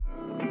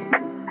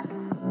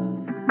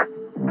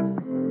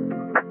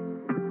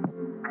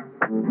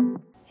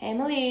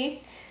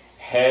Malik.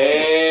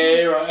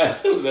 Hey, Ryan.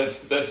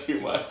 Is that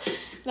too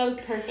much? That was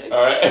perfect.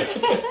 All right.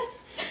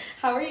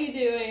 How are you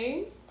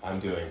doing? I'm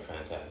doing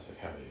fantastic.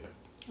 How are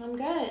you? I'm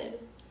good.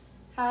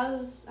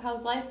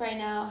 How's life right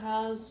now?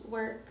 How's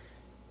work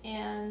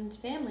and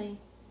family?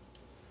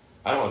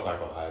 I don't want to talk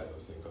about either of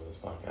those things on this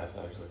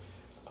podcast, actually.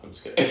 I'm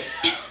just kidding.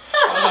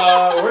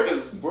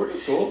 Work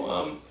is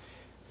cool.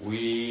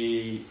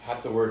 We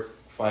have to work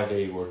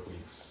 5-day work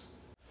weeks.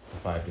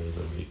 5 days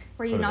a week.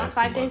 Were you not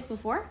 5 days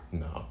before?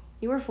 No.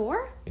 You were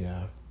 4?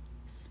 Yeah.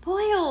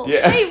 Spoiled.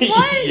 Yeah. Wait,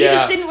 what? Yeah. You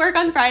just didn't work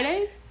on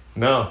Fridays?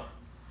 No.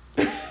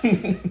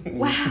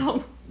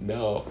 Wow.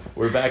 No.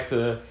 We're back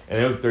to, and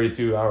it was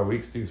 32-hour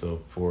weeks too,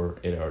 so 4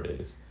 8-hour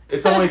days.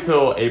 It's only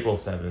till April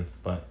 7th,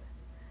 but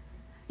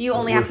you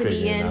only have to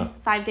be in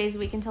out. 5 days a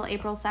week until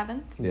April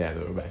 7th? Yeah,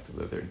 then we're back to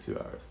the 32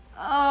 hours.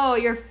 Oh,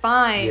 you're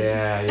fine.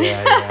 Yeah.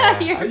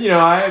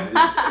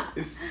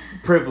 It's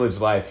privileged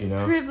life, you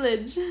know?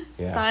 Privilege. Yeah.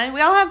 It's fine.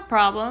 We all have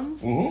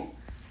problems. Mm-hmm.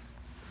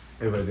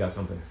 Everybody's got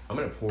something. I'm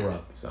going to pour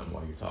up something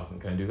while you're talking.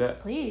 Can I do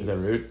that? Please. Is that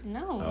rude?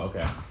 No. Oh,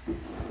 okay.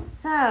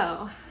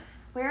 So,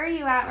 where are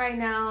you at right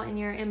now in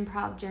your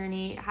improv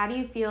journey? How do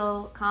you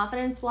feel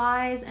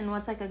confidence-wise, and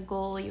what's like a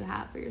goal you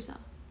have for yourself?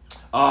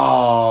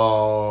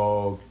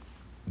 Oh,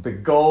 the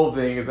goal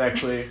thing is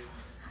actually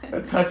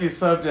a touchy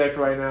subject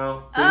right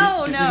now.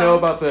 So did you know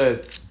about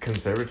the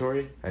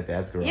conservatory at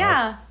Dad's garage?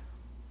 Yeah.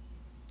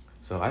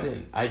 So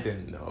I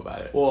didn't know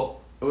about it. Well,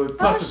 it was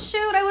such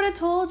shoot, I would have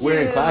told you.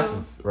 We're in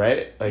classes,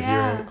 right? Like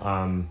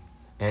yeah.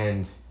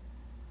 And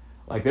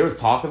like there was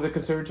talk of the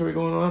conservatory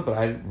going on, but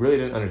I really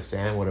didn't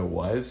understand what it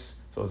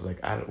was. So I was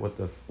like, what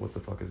the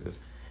fuck is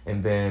this?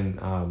 And then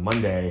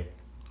Monday,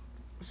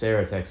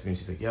 Sarah texted me.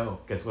 She's like, "Yo,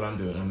 guess what I'm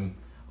doing? I'm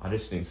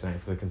auditioning tonight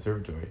for the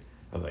conservatory."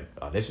 I was like,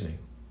 "Auditioning?"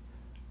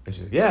 And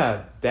she's like,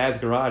 "Yeah, Dad's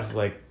garage is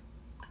like,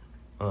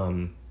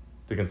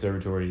 the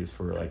conservatory is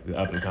for like the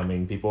up and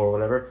coming people or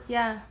whatever."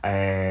 Yeah.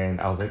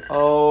 And I was like,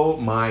 "Oh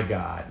my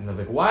God!" And I was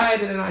like, "Why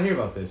did I not hear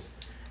about this?"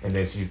 And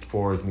then she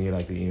forwards me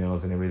like the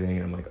emails and everything,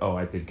 and I'm like, "Oh,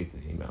 I did get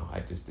the email. I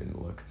just didn't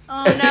look."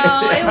 Oh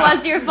no, it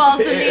was your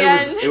fault in the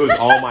end. It was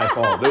all my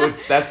fault.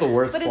 That's the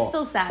worst. But it's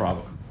still sad.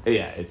 Problem.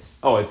 Yeah, it's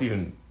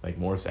even like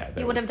more sad.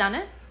 You would have done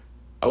it?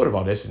 I would have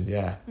auditioned,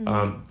 yeah.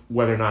 Mm-hmm.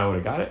 Whether or not I would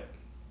have got it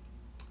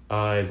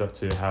is up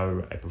to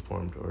how I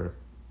performed or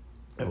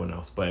everyone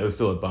else. But it was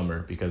still a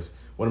bummer because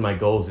one of my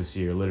goals this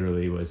year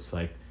literally was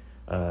like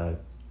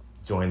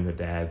join the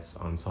Dad's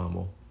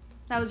ensemble.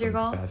 That was your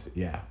goal?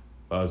 Capacity. Yeah,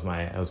 that was one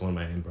of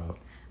my improv.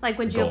 Like,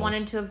 would you goals. have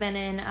wanted to have been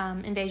in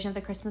Invasion of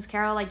the Christmas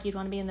Carol? Like, you'd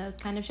want to be in those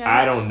kind of shows?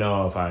 I don't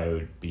know if I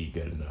would be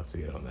good enough to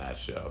get on that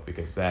show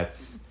because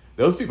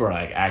those people are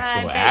like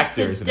actual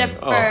actors. And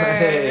oh,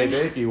 hey,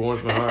 thank you,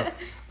 warms my heart.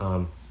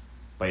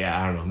 But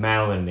yeah, I don't know.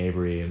 Madeline and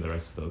Avery and the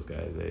rest of those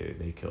guys,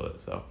 they kill it.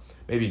 So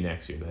maybe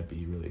next year that'd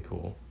be really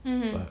cool.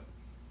 Mm-hmm. But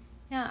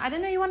yeah, I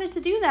didn't know you wanted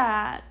to do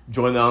that.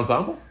 Join the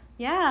ensemble?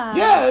 Yeah.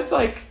 Yeah, it's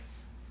like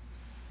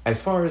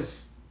as far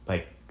as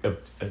like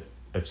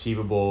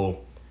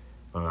achievable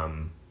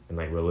and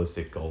like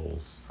realistic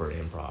goals for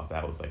improv,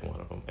 that was like one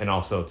of them. And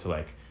also to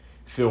like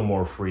feel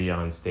more free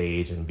on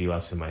stage and be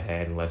less in my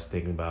head and less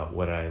thinking about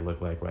what I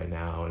look like right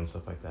now and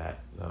stuff like that.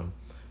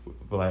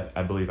 But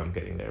I believe I'm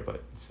getting there,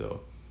 but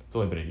still, it's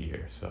only been a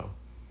year, so.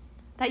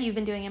 That you've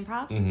been doing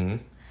improv? Mm-hmm.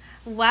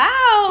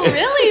 Wow,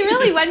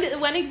 really?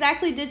 When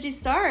exactly did you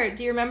start?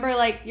 Do you remember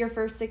like your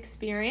first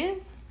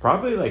experience?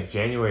 Probably like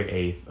January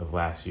 8th of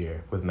last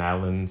year with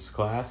Madeline's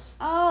class.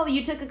 Oh,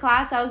 you took a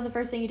class? That was the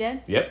first thing you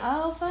did? Yep.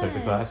 Oh, fun. Took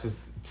the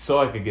classes so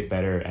I could get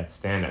better at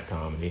stand-up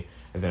comedy,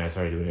 and then I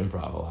started doing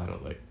improv a lot. I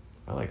was like,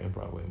 I like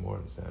improv way more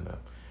than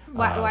stand-up.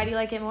 Why do you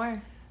like it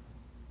more?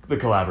 The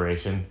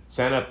collaboration.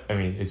 Stand-up, I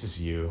mean, it's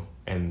just you,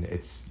 and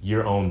it's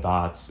your own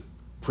thoughts,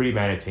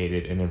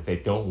 premeditated, and if they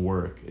don't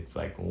work, it's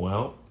like,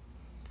 well,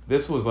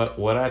 this was like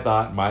what I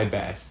thought my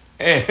best,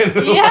 and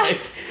like,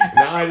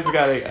 now I just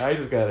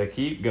gotta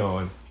keep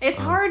going. It's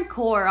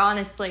hardcore,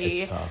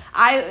 honestly. It's tough.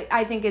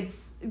 I think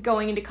it's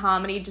going into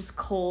comedy just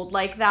cold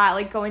like that,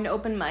 like going to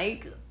open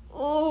mics.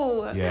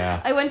 Oh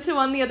yeah. I went to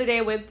one the other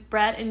day with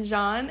Brett and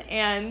John,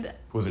 and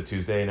was it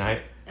Tuesday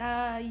night?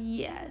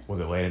 Yes. Was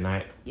it late at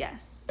night?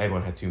 Yes.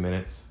 Everyone had 2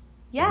 minutes.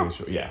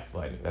 Yes. Yeah,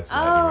 lightning. That's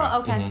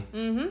okay.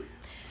 Mm-hmm.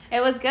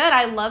 It was good.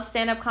 I love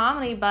stand-up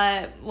comedy,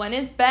 but when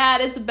it's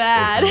bad, it's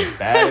bad. It's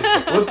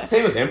bad. Well, it's the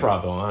same with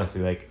improv, though,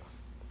 honestly. Like,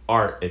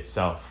 art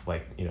itself,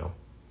 like, you know,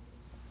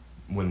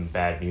 when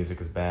bad music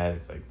is bad,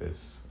 it's like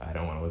this, I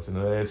don't want to listen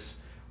to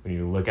this. When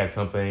you look at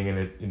something and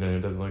it,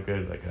 it doesn't look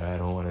good, like, I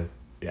don't want to,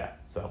 yeah,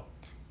 so.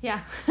 Yeah.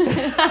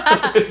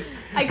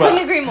 I couldn't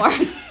agree more.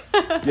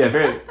 Yeah,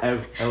 very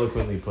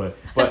eloquently put.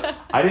 But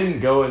I didn't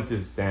go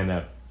into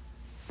stand-up,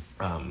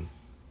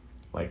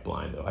 like,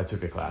 blind, though. I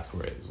took a class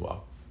for it as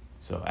well.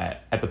 So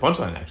at the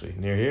Punchline, actually,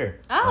 near here.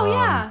 Oh,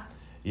 yeah.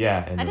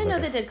 Yeah. And I didn't know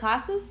they did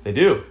classes. They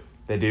do.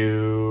 They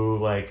do,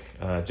 like,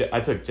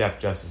 I took Jeff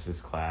Justice's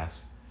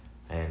class,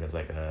 and it's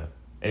like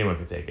anyone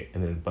could take it.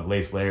 And then, but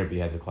Lace Larrabee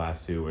has a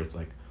class, too, where it's,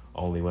 like,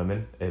 only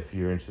women, if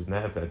you're interested in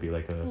that, if that'd be,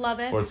 like, a... Love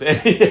it. Or say,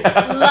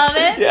 yeah. Love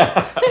it.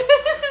 Yeah.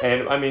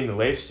 And I mean, the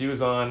latest she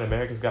was on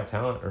America's Got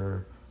Talent,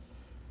 or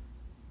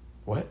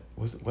what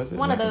was it?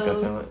 One of America's Got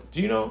those. Talent?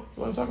 Do you know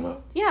what I'm talking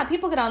about? Yeah,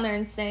 people get on there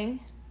and sing.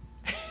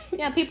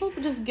 Yeah, people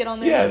just get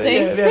on there and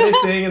sing. Yeah, they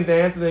sing and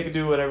dance, and they can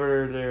do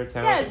whatever their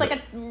talent. Yeah, it's like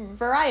a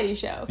variety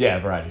show. Yeah,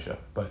 variety show.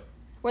 But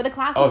were the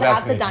classes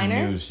at the if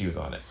diner? you knew she was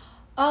on it.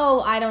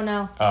 Oh, I don't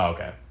know. Oh,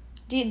 okay.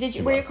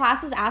 Were your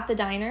classes at the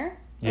diner?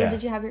 Yeah. Or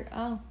did you have your?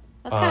 Oh,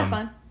 that's kind of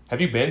fun.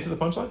 Have you been to the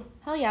Punchline?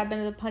 Hell yeah, I've been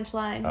to the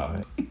Punchline.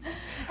 Oh.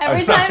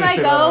 every time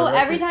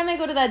I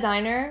go to that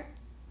diner,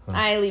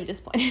 I leave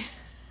disappointed.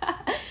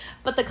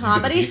 But the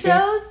comedy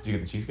shows. Did you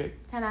get the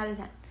cheesecake? 10 out of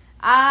 10.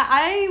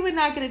 I would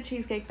not get a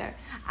cheesecake there.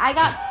 I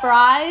got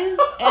fries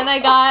and I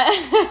got.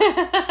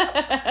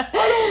 I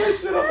don't want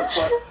to shit on the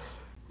front.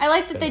 I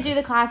like that they do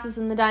the classes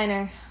in the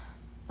diner.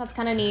 That's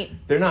kind of neat.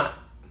 They're not.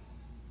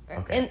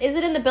 Okay. And is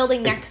it in the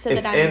building next to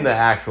the diner? It's in the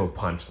actual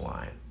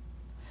Punchline.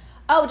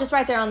 Oh, just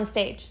right there on the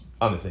stage.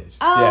 On the stage.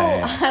 Oh,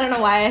 yeah. I don't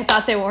know why I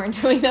thought they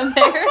weren't doing them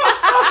there.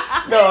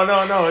 No.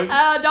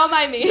 Oh, don't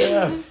mind me.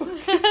 Yeah.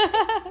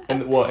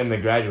 And the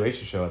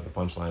graduation show at the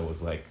Punchline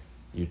was like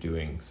you're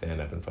doing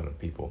stand-up in front of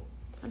people.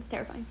 That's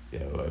terrifying. Yeah,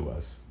 it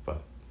was,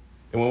 but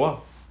it went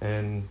well.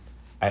 And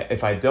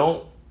if I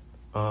don't,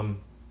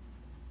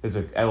 there's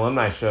an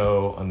alumni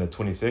show on the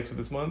 26th of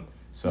this month.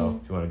 So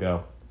if you want to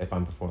go, if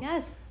I'm performing.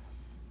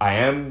 Yes. I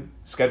am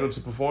scheduled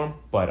to perform,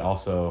 but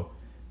also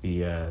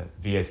the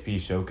VSP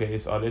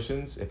showcase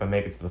auditions. If I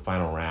make it to the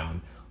final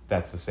round,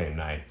 that's the same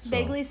night. So.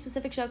 Vaguely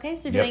specific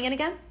showcase? They're doing it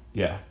again?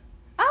 Yeah.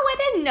 Oh, I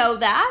didn't know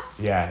that.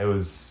 Yeah, it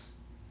was.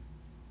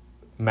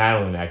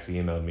 Madeline actually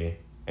emailed me,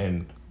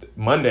 and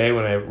Monday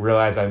when I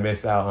realized I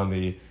missed out on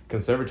the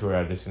conservatory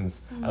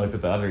auditions, I looked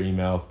at the other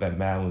email that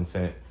Madeline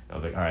sent. And I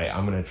was like, all right,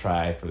 I'm gonna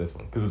try for this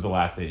one because it was the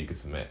last day you could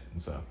submit,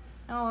 and so.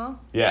 Oh, well.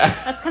 Yeah.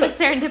 That's kind of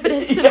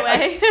serendipitous in a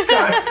way.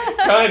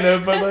 kind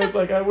of, but it's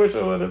like I wish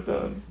I would have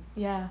done.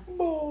 Yeah.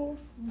 Both.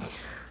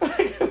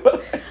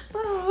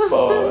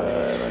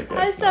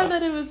 I saw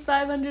that it was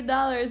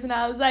 $500 and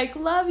I was like,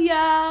 love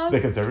ya.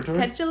 The conservatory?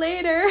 Catch you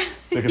later.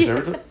 The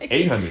conservatory?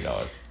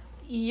 $800.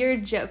 You're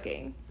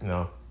joking.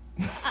 No.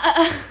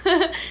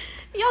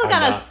 Y'all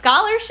got a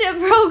scholarship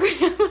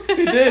program.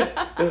 They did.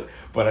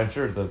 But I'm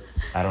sure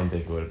I don't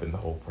think it would have been the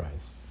whole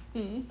price.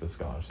 The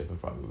scholarship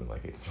would probably been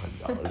like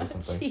 $800 or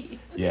something. Jeez.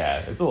 Yeah,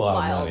 it's a lot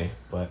of money,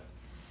 but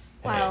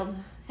wild.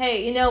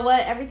 Hey, you know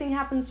what? Everything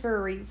happens for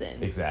a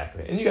reason.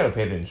 Exactly. And you got to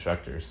pay the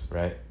instructors,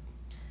 right?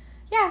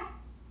 Yeah,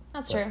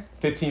 that's true.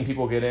 15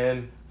 people get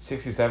in,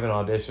 67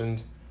 auditioned,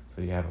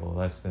 so you have a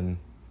less than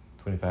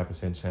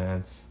 25%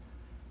 chance.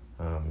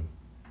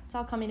 It's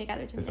all coming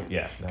together to me.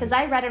 Yeah. Because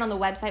I read it on the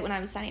website when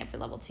I was signing up for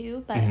level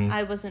 2, but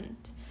I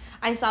wasn't.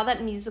 I saw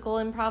that musical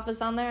improv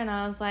was on there, and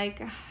I was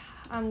like,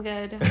 I'm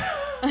good.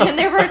 And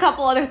there were a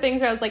couple other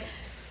things where I was like,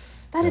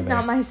 that is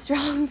not my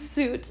strong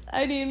suit.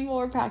 I need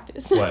more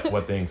practice.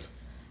 What things?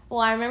 Well,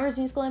 I remember it's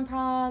musical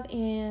improv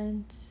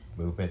and...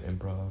 Movement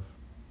improv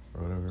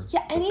or whatever.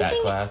 Yeah,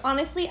 anything,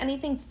 honestly,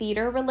 anything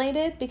theater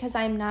related, because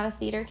I'm not a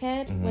theater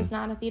kid, was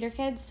not a theater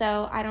kid,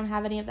 so I don't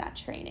have any of that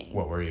training.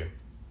 What were you?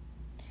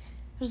 I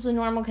was just a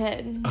normal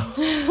kid.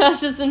 I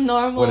was just a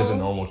normal What is a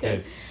normal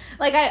kid?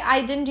 Like,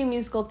 I didn't do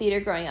musical theater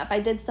growing up. I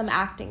did some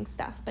acting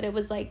stuff, but it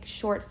was like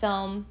short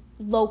film,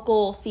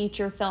 local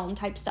feature film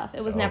type stuff.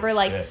 It was never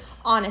like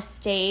on a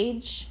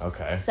stage.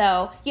 Okay.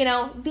 So,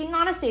 being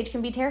on a stage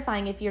can be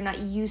terrifying if you're not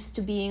used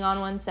to being on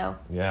one. So,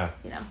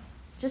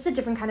 just a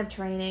different kind of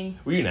training.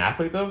 Were you an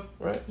athlete though,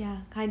 right? Yeah,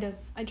 kind of.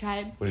 I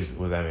tried. What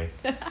does that mean?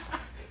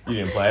 You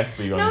didn't play?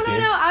 Were you on the team?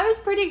 No. I was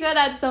pretty good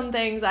at some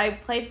things. I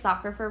played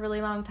soccer for a really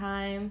long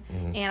time,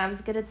 and I was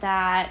good at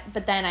that.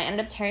 But then I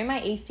ended up tearing my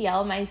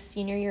ACL my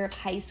senior year of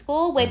high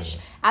school, which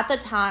at the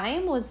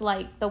time was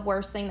like the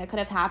worst thing that could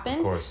have happened.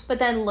 Of course. But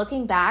then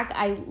looking back,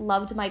 I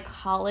loved my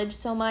college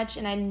so much,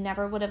 and I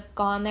never would have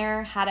gone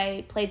there had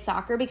I played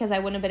soccer because I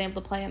wouldn't have been able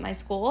to play at my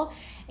school.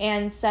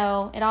 And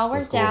so it all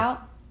worked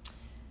out.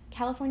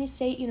 California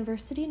State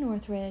University,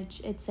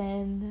 Northridge. It's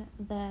in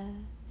the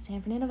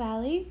San Fernando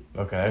Valley.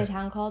 Okay. In a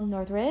town called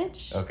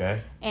Northridge.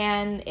 Okay.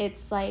 And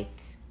it's like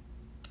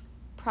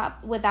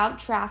without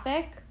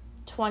traffic,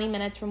 20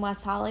 minutes from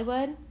West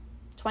Hollywood,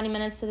 20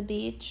 minutes to the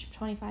beach,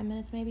 25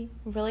 minutes maybe.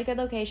 Really good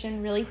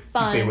location, really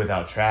fun. You say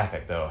without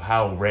traffic though.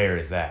 How rare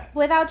is that?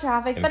 Without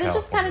traffic, but it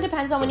just kind of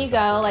depends on when you go.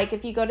 California. Like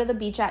if you go to the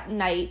beach at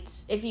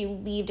night, if you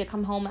leave to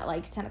come home at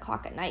like 10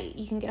 o'clock at night,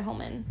 you can get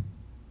home in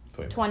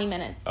 20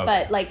 minutes. Okay.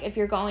 But like if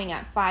you're going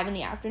at 5 in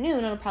the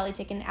afternoon, it'll probably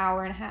take an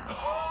hour and a half.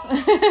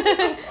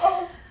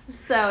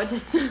 So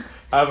just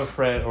I have a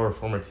friend or a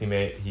former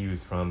teammate. He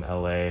was from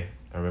LA.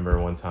 I remember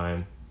one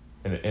time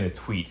in a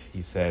tweet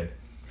he said,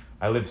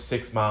 I live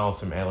 6 miles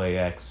from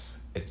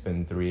LAX. It's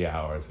been 3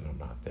 hours and I'm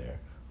not there.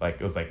 Like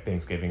it was like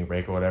Thanksgiving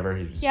break or whatever.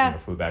 He just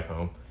flew back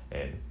home,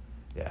 and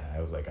I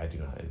was like, I do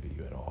not envy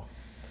you at all.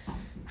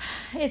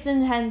 It's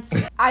intense.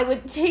 I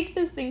would take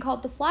this thing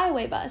called the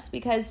flyaway bus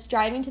because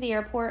driving to the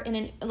airport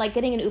and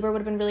getting an Uber would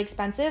have been really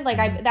expensive.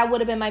 That would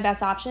have been my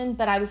best option,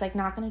 but I was like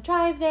not going to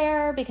drive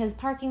there because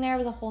parking there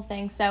was a whole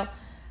thing. So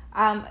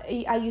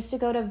I used to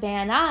go to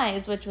Van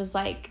Nuys, which was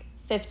like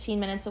 15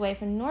 minutes away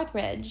from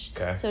Northridge.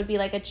 Okay. So it'd be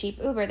like a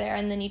cheap Uber there,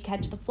 and then you'd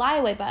catch the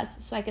flyaway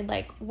bus, so I could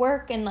like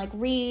work and like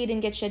read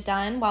and get shit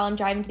done while I'm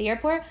driving to the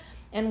airport.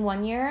 And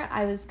one year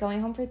I was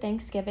going home for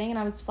Thanksgiving, and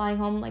I was flying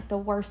home like the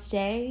worst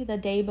day, the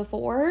day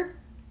before,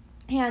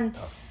 and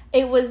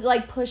it was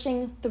like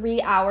pushing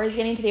 3 hours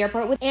getting to the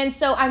airport. And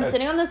so I'm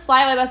sitting on this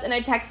flyaway bus, and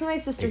I texted my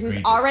sister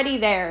who's already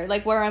there,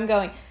 like where I'm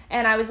going.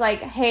 And I was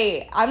like,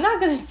 hey, I'm not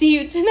going to see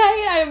you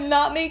tonight. I am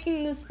not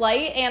making this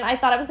flight. And I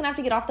thought I was going to have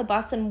to get off the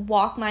bus and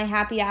walk my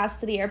happy ass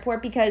to the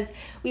airport, because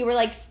we were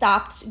like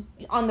stopped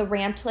on the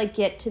ramp to like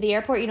get to the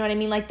airport. You know what I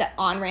mean? Like the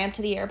on-ramp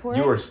to the airport.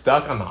 You were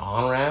stuck on the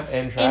on-ramp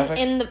in traffic?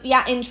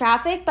 In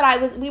traffic.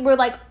 But we were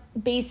like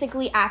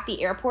basically at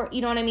the airport.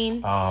 You know what I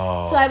mean?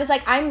 Oh. So I was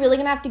like, I'm really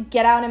going to have to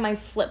get out in my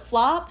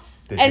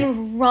flip-flops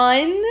and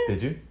run.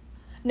 Did you?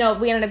 No,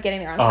 we ended up getting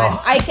there on time.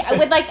 I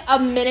with like a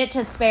minute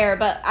to spare,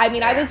 but I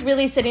mean, I was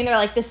really sitting there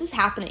like, this is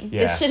happening.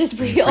 Yeah. This shit is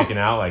real. You're freaking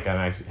out. Like,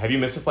 have you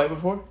missed a flight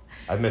before?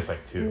 I've missed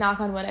like 2. Knock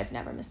on wood, I've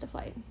never missed a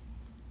flight.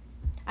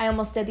 I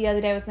almost did the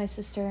other day with my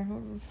sister.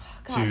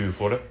 God. To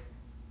Florida?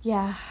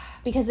 Yeah,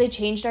 because they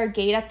changed our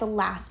gate at the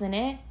last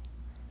minute.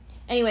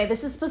 Anyway,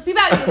 this is supposed to be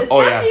about you. This is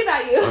supposed to be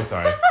about you. I'm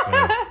sorry.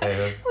 Yeah.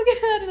 Hey, we'll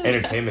get that another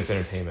entertainment's time.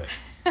 entertainment.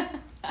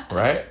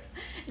 Right?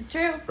 It's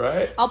true.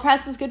 Right? All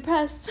press is good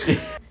press.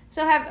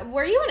 So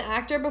were you an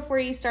actor before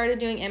you started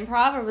doing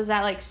improv, or was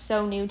that like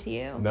so new to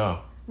you?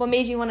 No. What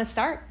made you want to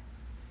start?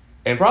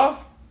 Improv?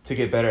 To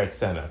get better at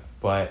stand-up.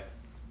 But,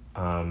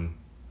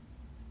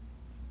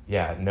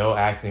 yeah, no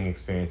acting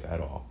experience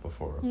at all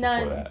before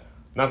that.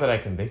 Not that I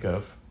can think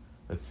of.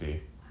 Let's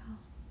see. Wow.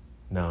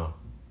 No.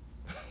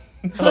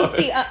 Let's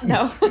see.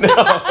 No.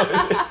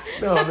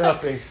 No,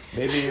 nothing.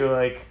 Maybe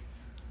like,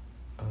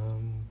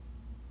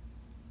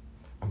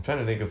 I'm trying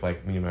to think if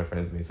like me and my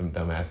friends made some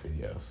dumbass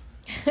videos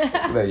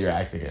that you're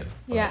acting in.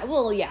 Yeah.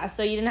 Well, yeah.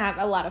 So you didn't have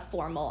a lot of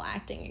formal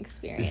acting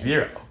experience.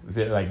 Zero. Is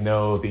it like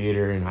no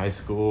theater in high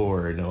school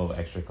or no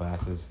extra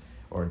classes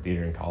or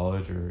theater in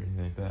college or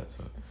anything like that?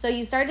 So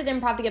you started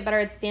improv to get better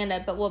at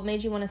stand-up, but what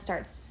made you want to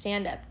start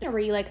stand-up? Or were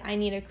you like, I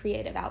need a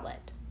creative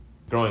outlet?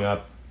 Growing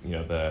up,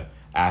 the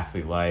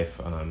athlete life,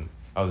 I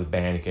was a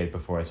band kid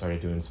before I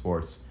started doing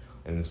sports,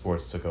 and then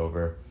sports took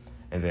over.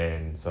 And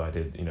then, so I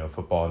did,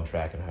 football and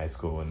track in high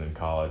school and then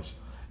college.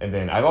 And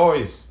then I've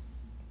always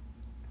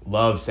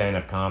loved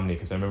stand-up comedy,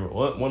 because I remember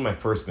one of my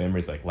first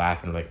memories, like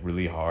laughing like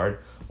really hard,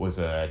 was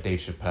Dave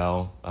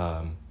Chappelle.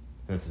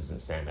 This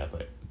isn't stand-up,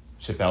 but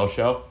Chappelle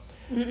show,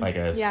 like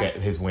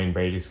his Wayne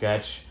Brady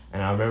sketch.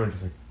 And I remember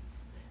just like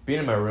being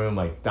in my room,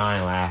 like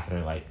dying laughing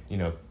at like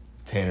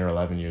 10 or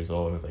 11 years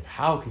old, and I was like,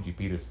 how could you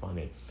be this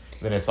funny?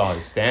 And then I saw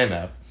his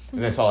stand-up,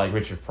 and I saw like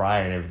Richard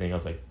Pryor and everything. I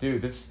was like,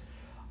 dude, this.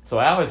 So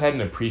I always had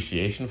an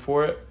appreciation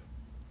for it,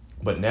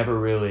 but never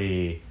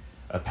really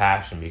a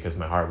passion, because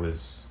my heart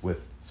was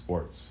with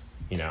sports.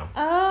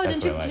 Oh,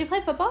 did you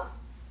play football?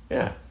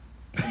 Yeah.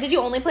 Did you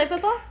only play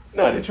football?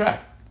 No, I did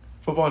track,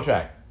 football and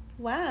track.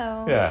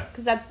 Wow. Yeah.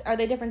 Because are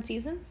they different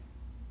seasons?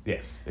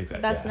 Yes,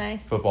 exactly. That's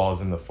nice. Football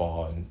is in the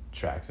fall and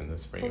track's in the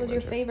spring. What was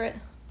your favorite?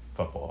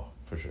 Football,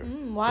 for sure.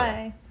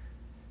 Why?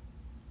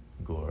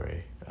 Yeah.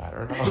 Glory. I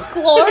don't know.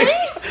 Glory?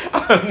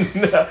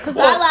 Because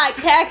I like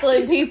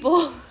tackling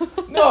people.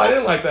 No, I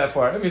didn't like that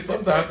part. I mean,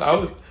 sometimes I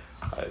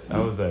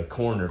was a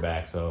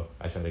cornerback, so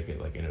I tried to get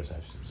like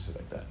interceptions and shit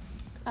like that.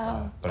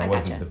 Oh, but I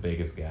wasn't the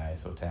biggest guy,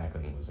 so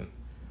tackling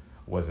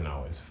wasn't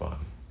always fun.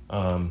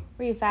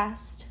 Were you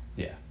fast?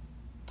 Yeah,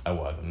 I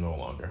was. I'm no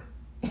longer.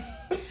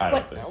 I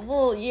don't think.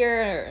 Well,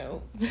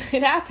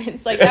 it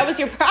happens. Like that was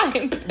your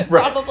prime,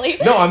 probably.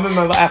 No, I'm in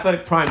my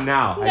athletic prime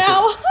now.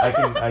 Now. I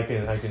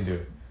can do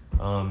it.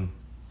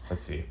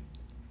 Let's see.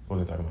 What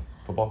was I talking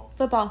about?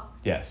 Football.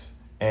 Yes.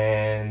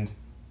 And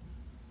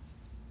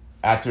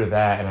after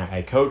that, and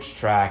I coached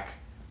track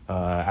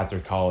after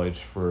college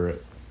for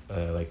 2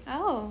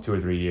 or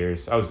 3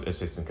 years. I was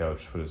assistant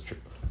coach for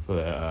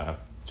the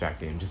track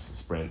team, just the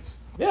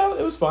sprints. Yeah,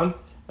 it was fun.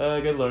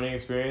 Good learning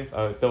experience.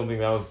 I don't think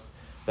that was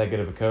that good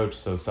of a coach,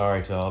 so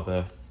sorry to all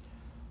the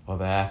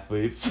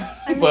athletes.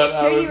 But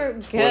sure I was you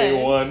were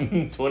 21,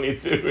 good.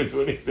 22, and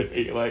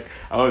 23. Like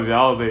I was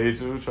y'all's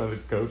age, I was trying to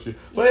coach you.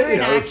 But you were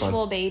an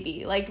actual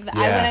baby. Like when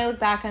I look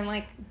back, I'm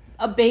like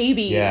a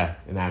baby. Yeah,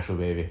 an actual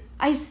baby.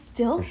 I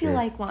still feel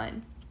like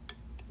one.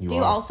 Do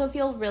you are. also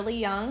feel really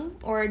young,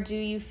 or do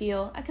you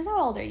feel? Because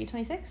how old are you?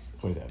 26.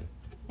 27.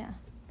 Yeah. Do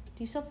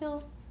you still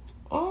feel?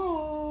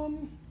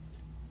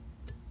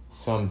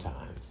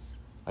 Sometimes,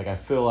 like I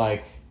feel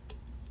like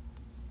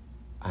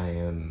I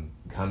am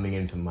coming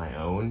into my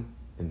own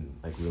and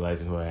like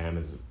realizing who I am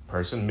as a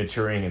person,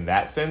 maturing in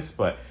that sense.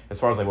 But as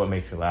far as like what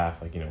makes me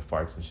laugh, like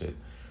farts and shit,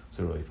 it's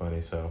really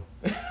funny. So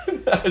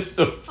I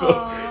still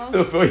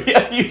feel.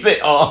 Yeah, you say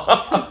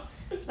aw.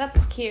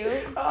 That's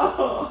cute.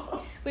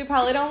 Oh. We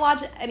probably don't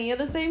watch any of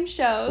the same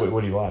shows. Wait,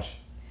 what do you watch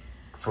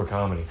for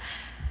comedy?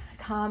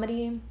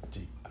 Comedy.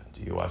 Do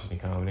you watch any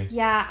comedy?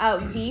 Yeah,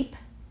 Veep.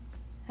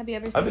 Have you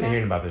ever seen that? I've been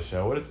hearing about this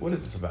show. What is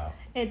this about?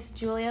 It's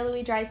Julia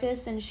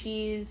Louis-Dreyfus, and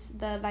she's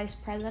the vice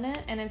president,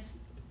 and it's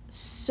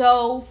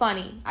so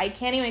funny. I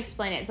can't even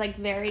explain it. It's like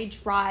very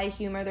dry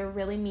humor. They're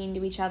really mean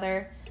to each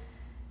other.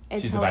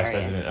 It's She's hilarious. the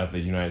vice president of the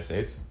United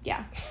States?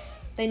 Yeah.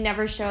 They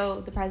never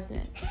show the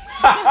president. The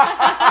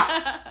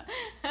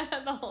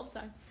whole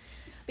time.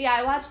 But yeah,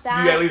 I watched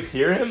that. Do you at least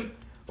hear him?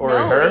 Or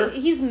no, her?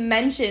 He's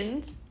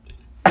mentioned,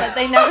 but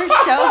they never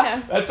show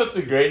him. That's such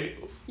a great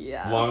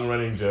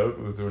long-running joke.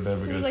 We're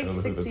never going to like show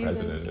who the 6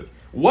 president seasons. is.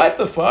 What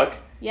the fuck?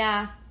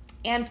 Yeah.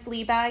 And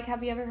Fleabag,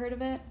 have you ever heard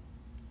of it?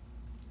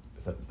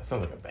 That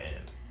sounds like a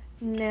band.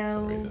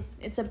 No.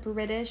 It's a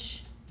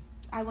British,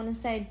 I want to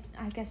say,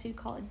 I guess you'd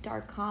call it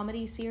dark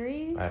comedy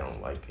series. I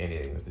don't like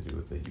anything to do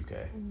with the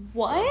UK.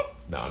 What?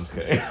 No, I'm just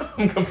kidding.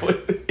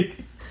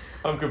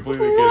 I'm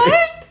completely kidding.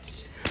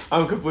 What?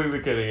 I'm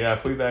completely kidding. Yeah,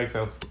 Fleabag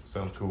sounds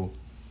cool.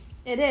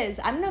 It is.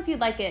 I don't know if you'd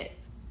like it.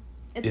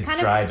 It's kind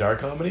dry, dark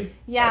comedy?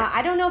 Yeah,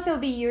 I don't know if it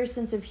would be your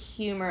sense of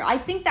humor. I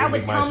think that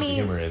would tell me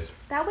humor is?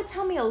 That would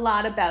tell me a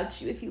lot about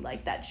you if you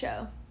like that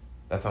show.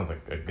 That sounds like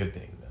a good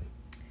thing then.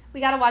 We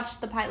gotta watch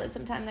the pilot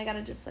sometime and I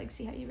gotta just like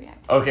see how you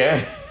react.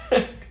 Okay.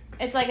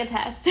 It's like a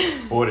test.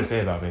 What would it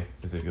say about me?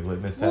 Is it a good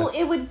litmus test? Well,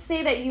 it would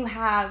say that you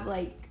have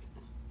like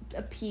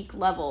a peak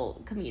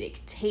level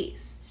comedic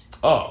taste.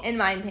 Oh. In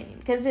my opinion.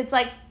 Because it's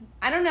like,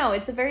 I don't know,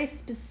 it's a very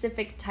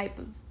specific type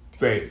of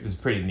taste. It's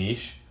pretty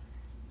niche.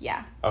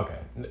 Yeah. Okay.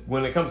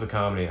 When it comes to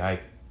comedy, I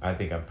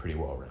think I'm pretty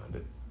well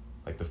rounded.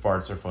 Like the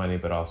farts are funny,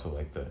 but also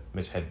like the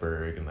Mitch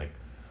Hedberg and like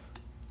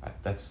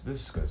this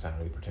is gonna sound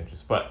really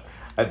pretentious, but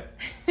like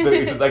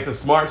the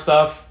smart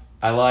stuff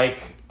I like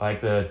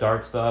the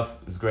dark stuff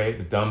is great,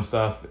 the dumb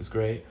stuff is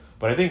great,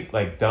 but I think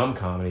like dumb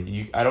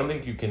comedy, I don't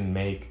think you can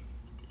make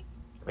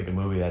like a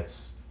movie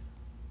that's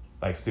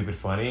like stupid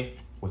funny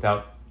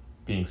without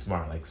being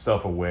smart, like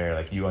self-aware,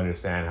 like you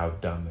understand how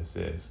dumb this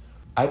is.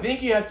 I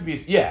think you have to be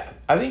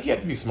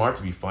smart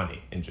to be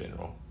funny in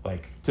general.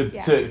 Like to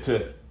get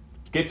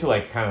to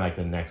like kind of like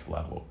the next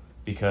level,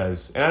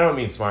 because, and I don't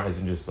mean smart as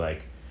in just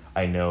like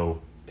I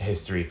know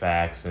history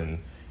facts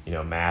and, you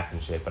know, math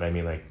and shit, but I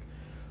mean like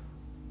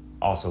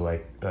also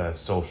like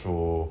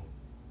social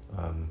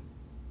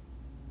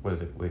what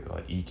is it, we call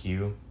it,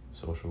 EQ,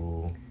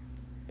 social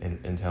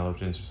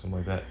intelligence or something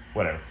like that,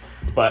 whatever,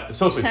 but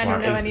socially smart. I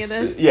don't know any of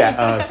this.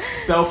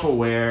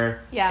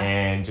 Self-aware. Yeah.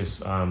 And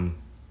just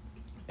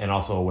and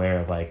also aware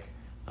of like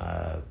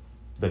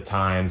the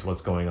times,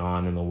 what's going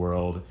on in the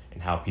world,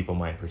 and how people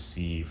might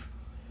perceive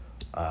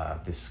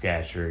this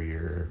sketch or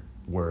your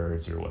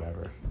words or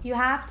whatever. You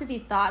have to be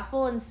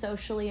thoughtful and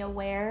socially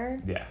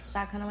aware. Yes. Is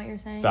that kind of what you're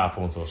saying?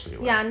 Thoughtful and socially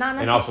aware. Yeah, not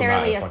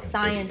necessarily a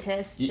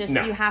scientist. Just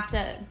you have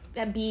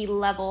to be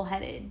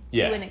level-headed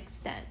to an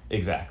extent.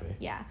 Exactly.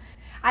 Yeah.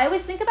 I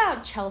always think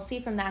about Chelsea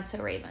from That's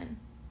So Raven.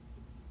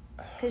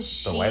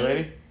 The white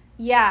lady?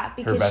 Yeah,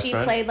 because she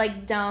friend? played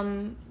like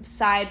dumb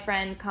side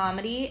friend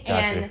comedy. Gotcha.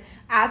 And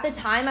at the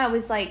time I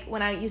was like,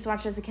 when I used to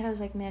watch it as a kid, I was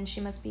like, man,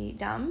 she must be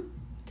dumb.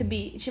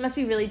 She must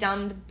be really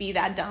dumb to be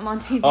that dumb on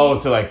TV. Oh,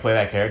 to like play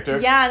that character?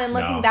 Yeah, and then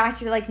looking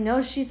back, you're like,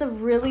 no, she's a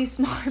really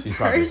smart person. She's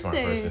probably a smart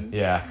person.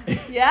 Yeah.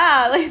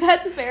 Yeah, like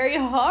that's very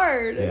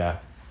hard. Yeah.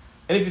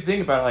 And if you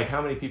think about it, like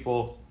how many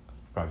people,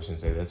 probably shouldn't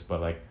say this,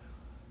 but like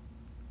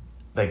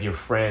your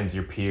friends,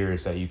 your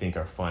peers that you think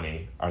are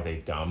funny, are they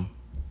dumb?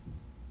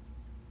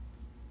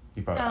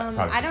 You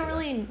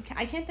probably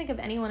I can't think of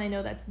anyone I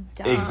know that's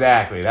dumb.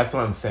 Exactly, that's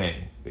what I'm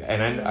saying.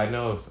 And I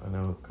know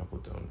a couple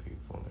of dumb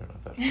people, and they're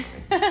not that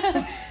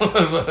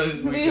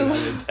funny.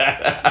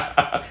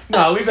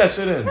 No, leave that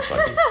shit in.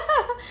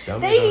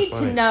 They need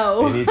to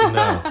know. They need to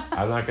know.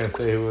 I'm not gonna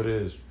say who it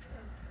is.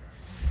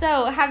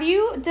 So, have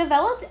you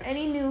developed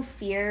any new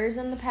fears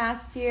in the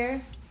past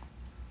year?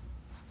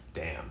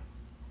 Damn.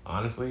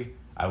 Honestly,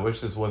 I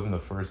wish this wasn't the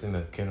first thing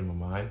that came to my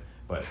mind,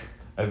 but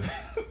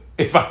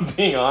if I'm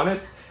being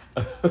honest,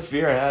 a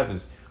fear I have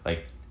is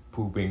like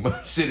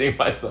shitting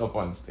myself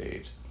on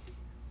stage.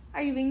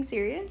 Are you being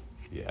serious?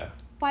 Yeah.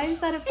 Why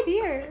is that a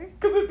fear?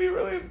 Because it'd be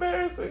really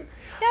embarrassing.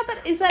 Yeah,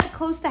 but is that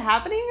close to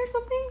happening or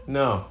something?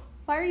 No.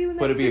 Why are you in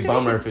that But it'd be a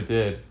bummer if it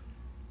did.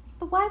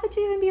 But why would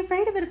you even be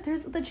afraid of it if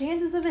there's the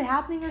chances of it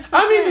happening are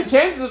so the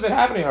chances of it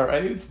happening are,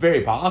 it's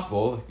very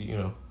possible. You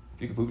know,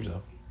 you could poop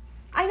yourself.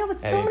 I know,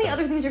 but so many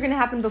other things are going to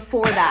happen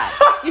before that.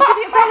 You should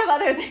be afraid of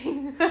other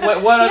things.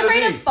 What other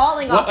afraid things? Of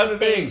falling off the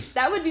stage. Things?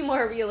 That would be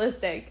more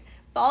realistic.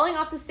 Falling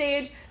off the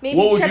stage, maybe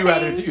What would tripping. you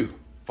rather do?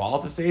 Fall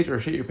off the stage or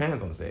shit your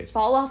pants on stage?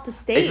 Fall off the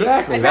stage.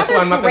 Exactly. I'd That's why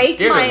I'm not that scared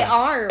break my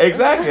arm.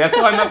 Exactly. That's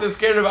why I'm not that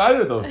scared of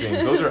either of those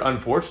things. Those are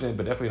unfortunate,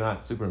 but definitely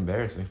not super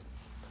embarrassing.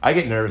 I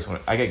get gassy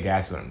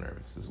when I'm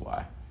nervous. Is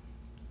why.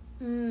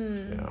 You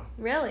know.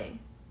 Really?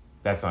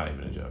 That's not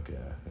even a joke. Yeah.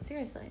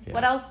 Seriously. Yeah.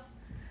 What else?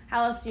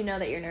 How else do you know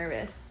that you're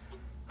nervous?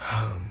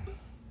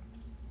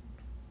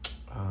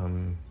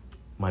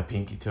 My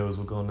pinky toes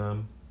will go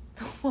numb.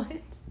 What?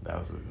 That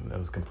was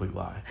a complete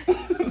lie.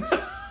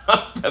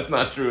 That's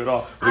not true at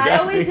all. I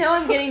always know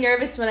I'm getting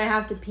nervous when I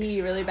have to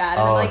pee really bad.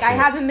 And I'm like, shit. I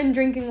haven't been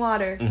drinking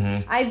water.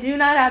 Mm-hmm. I do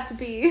not have to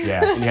pee.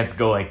 Yeah, and you have to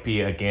go like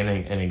pee again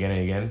and again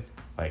and again.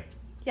 Like.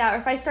 Yeah, or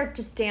if I start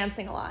just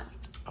dancing a lot.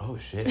 Oh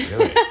shit!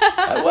 Really?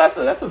 Well,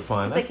 that's a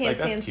fun. I can't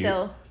stand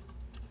still.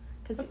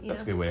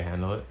 That's a good way to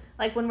handle it.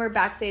 Like when we're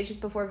backstage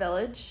before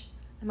Village,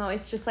 I'm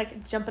always just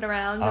like jumping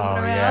around.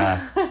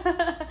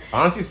 Yeah.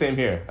 Honestly, same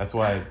here. That's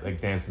why I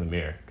like dance in the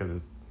mirror,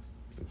 because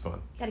it's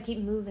fun. Gotta keep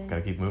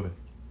moving.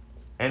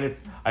 And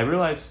if I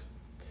realize,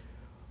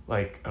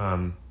 like,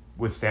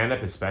 with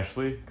stand-up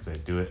especially, because I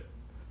do it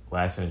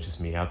less and it's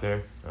just me out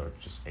there, or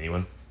just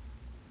anyone,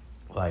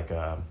 like,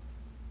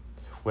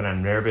 when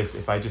I'm nervous,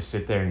 if I just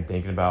sit there and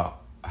thinking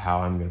about how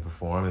I'm going to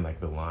perform and,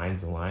 like, the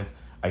lines,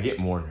 I get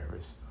more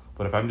nervous.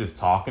 But if I'm just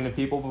talking to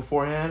people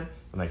beforehand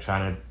and, like,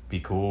 trying to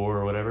be cool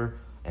or whatever,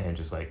 and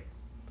just, like,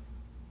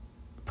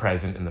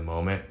 present in the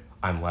moment,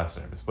 I'm less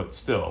nervous. But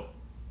still,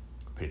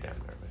 pretty damn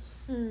nervous.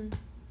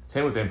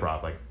 Same with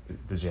improv, like,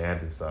 the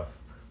jams and stuff.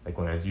 Like,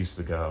 when I used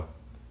to go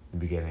in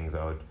the beginnings,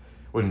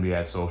 wouldn't be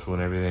as social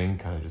and everything,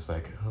 kind of just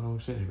like, oh,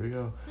 shit, here we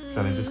go.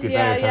 Trying to just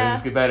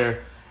get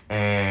better.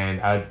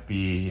 And I'd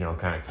be,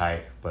 kind of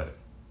tight. But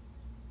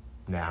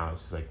now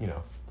it's just like,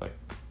 like,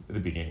 at the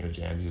beginning of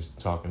jams, just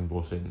talking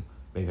bullshit and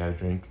maybe have a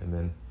drink and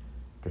then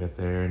get up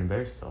there and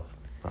embarrass yourself,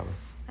 probably.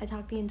 I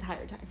talk the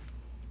entire time.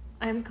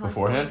 I'm constantly...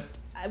 Beforehand?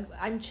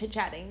 I'm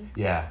chit-chatting.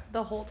 Yeah.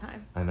 The whole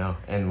time. I know.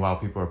 And while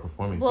people are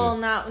performing, well,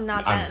 too. Well,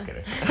 not I'm then. just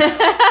kidding.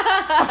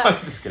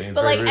 I'm just kidding. It's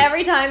but, like, rude.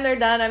 every time they're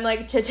done, I'm,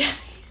 like, chit-chatting.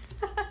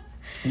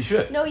 You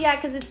should. No, yeah,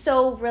 because it's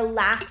so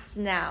relaxed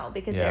now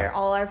because they're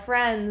all our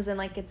friends and,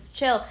 like, it's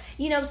chill.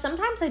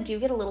 Sometimes I do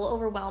get a little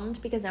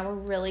overwhelmed because now we're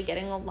really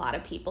getting a lot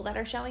of people that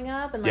are showing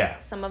up and,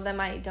 like, some of them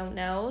I don't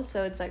know,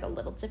 so it's, like, a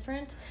little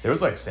different. There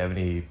was, like,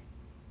 70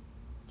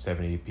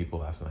 people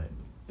last night.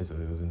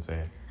 It was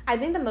insane. I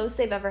think the most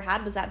they've ever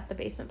had was at the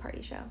basement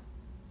party show.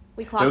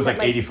 We clocked it was, like,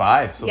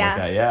 85, something like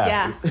that,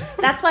 Yeah.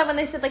 That's why when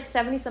they said, like,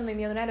 70-something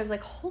the other night, I was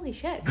like, holy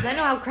shit, because I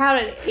know how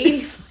crowded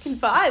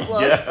 85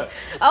 looks. Yeah.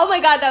 Oh, my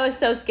God, that was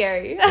so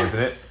scary.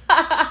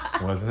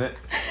 Wasn't it?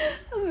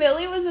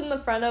 Millie was in the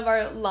front of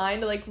our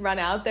line to, like, run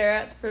out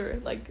there for,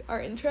 like, our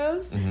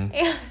intros. Mm-hmm.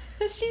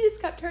 And she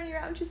just kept turning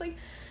around. She's like,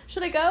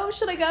 should I go?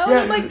 Yeah, and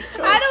I'm like,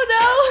 go. I don't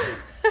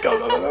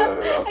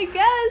know. Go. I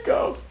guess.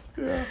 Go.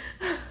 Yeah.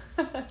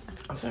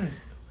 I'm sorry.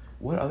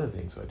 What other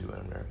things do I do when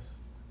I'm nervous?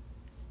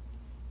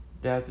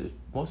 Yeah, it's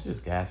mostly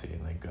just gassy.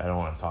 Like, I don't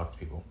want to talk to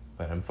people,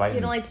 but I'm fighting.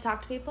 You don't like to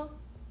talk to people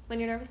when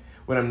you're nervous?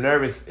 When I'm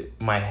nervous,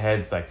 my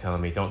head's like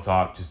telling me, don't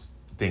talk, just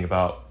think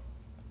about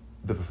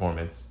the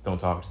performance. Don't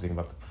talk, just think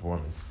about the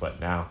performance. But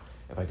now,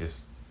 if I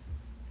just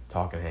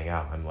talk and hang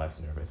out, I'm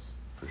less nervous,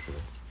 for sure.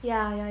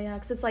 Yeah.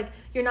 Because it's like,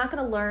 you're not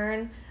going to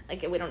learn,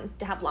 like, we don't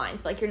have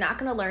lines, but, like, you're not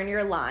going to learn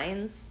your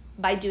lines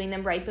by doing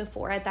them right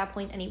before at that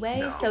point anyway.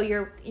 No. So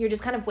you're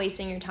just kind of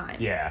wasting your time.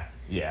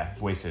 Yeah,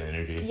 wasted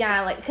energy.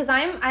 Yeah, like, because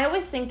I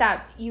always think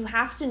that you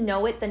have to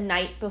know it the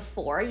night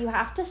before. You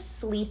have to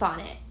sleep on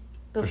it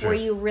before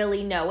you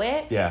really know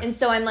it. Yeah. And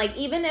so I'm like,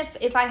 even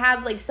if I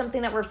have, like,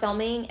 something that we're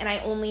filming and I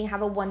only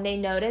have a 1-day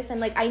notice, I'm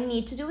like, I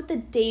need to do it the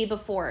day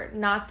before,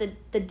 not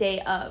the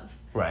day of.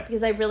 Right.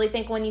 Because I really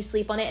think when you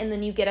sleep on it and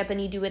then you get up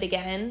and you do it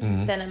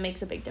again, then it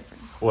makes a big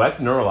difference. Well, that's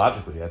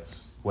neurologically,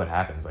 that's what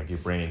happens. Like, your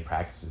brain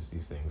practices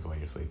these things while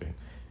you're sleeping.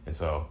 And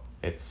so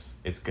it's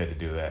good to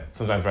do that.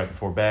 Sometimes right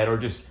before bed, or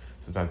just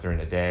sometimes during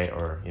the day,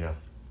 or,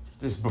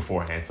 just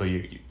beforehand, so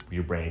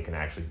your brain can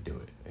actually do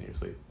it in your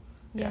sleep.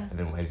 Yeah. And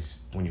then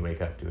when you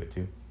wake up, do it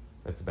too.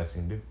 That's the best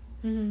thing to do.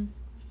 Mm-hmm.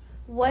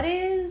 What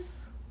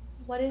is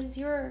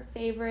your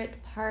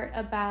favorite part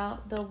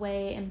about the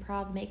way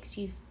improv makes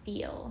you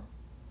feel?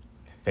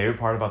 Favorite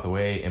part about the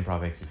way improv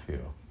makes you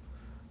feel?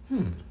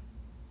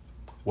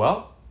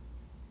 Well,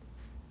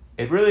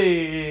 it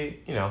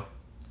really,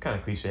 kind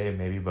of cliche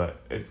maybe,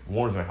 but it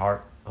warms my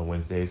heart on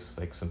Wednesdays.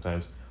 Like,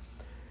 sometimes,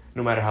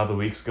 no matter how the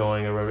week's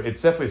going or whatever, it's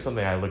definitely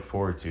something I look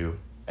forward to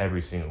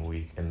every single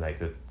week. And, like,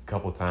 the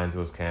couple times it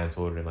was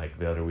canceled, and, like,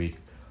 the other week,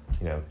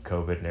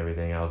 COVID and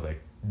everything, I was like,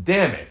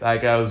 damn it.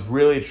 Like, I was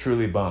really,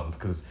 truly bummed,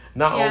 because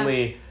not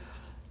only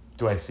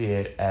do I see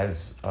it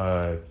as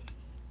a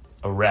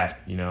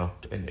rep,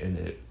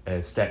 and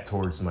a step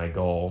towards my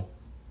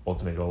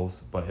ultimate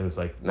goals, but it was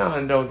like, no,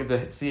 I don't get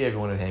to see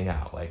everyone and hang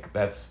out. Like,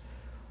 that's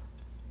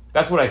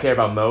what I care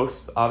about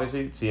most,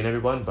 obviously, seeing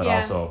everyone, but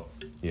also,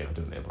 doing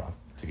the improv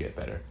to get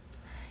better.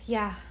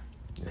 Yeah.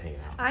 And hanging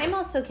out. I'm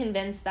also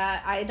convinced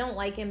that I don't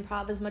like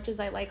improv as much as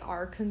I like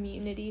our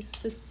community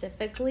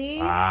specifically.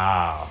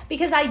 Wow.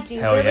 Because I do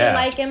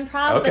like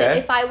improv, but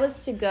if I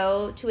was to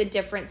go to a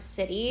different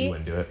city... You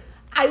wouldn't do it?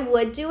 I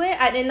would do it,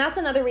 and that's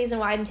another reason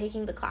why I'm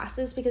taking the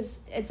classes,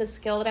 because it's a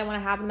skill that I want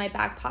to have in my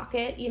back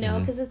pocket,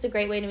 because it's a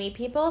great way to meet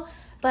people,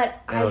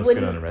 but I wouldn't...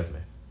 good on a resume.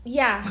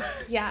 Yeah,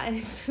 and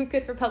it's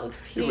good for public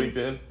speaking.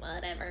 LinkedIn.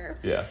 Whatever.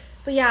 Yeah.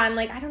 But yeah, I'm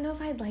like, I don't know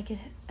if I'd like it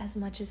as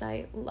much as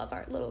I love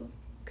our little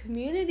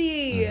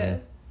community.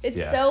 Mm-hmm.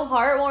 It's so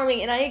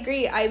heartwarming, and I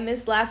agree. I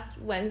missed last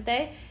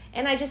Wednesday,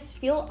 and I just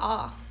feel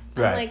off.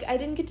 Right. I'm like, I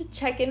didn't get to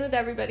check in with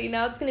everybody.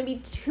 Now it's going to be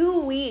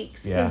 2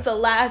 weeks since the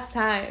last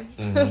time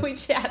we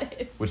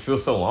chatted. Which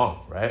feels so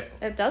long, right?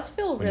 It does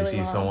feel really long. When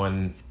you see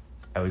someone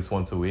at least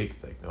once a week,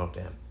 it's like, oh,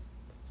 damn.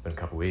 It's been a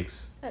couple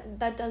weeks.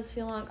 That does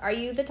feel long. Are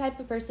you the type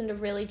of person to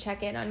really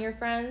check in on your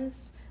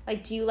friends?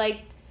 Like, do you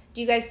like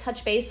do you guys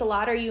touch base a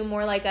lot? Or are you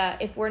more like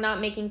if we're not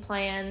making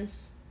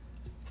plans,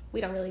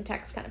 we don't really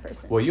text kind of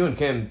person? Well, you and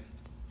Kim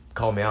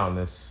called me out on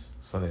this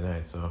Sunday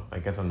night, so I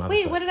guess I'm not.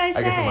 Wait, what did I say?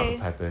 I guess I'm not the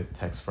type to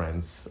text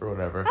friends or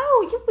whatever.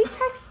 Oh, we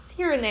text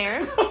here and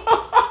there.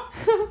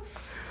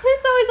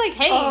 It's always like,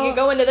 hey, you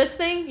going to this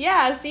thing?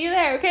 Yeah, see you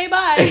there. Okay,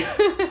 bye.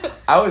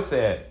 I would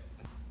say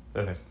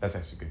that's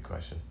actually a good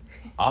question.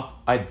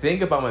 I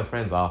think about my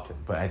friends often,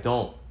 but I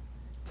don't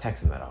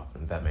text them that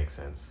often, if that makes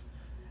sense.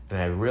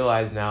 And I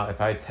realize now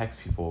if I text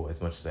people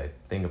as much as I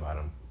think about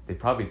them, they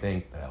probably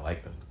think that I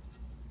like them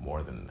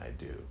more than I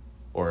do.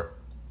 Or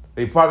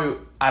they probably,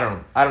 I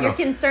don't know. You're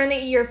concerned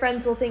that your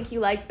friends will think you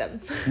like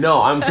them.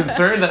 No, I'm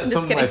concerned that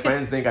some of my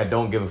friends think I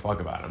don't give a fuck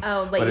about them.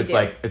 Oh, but it's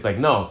do. It's like,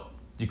 no,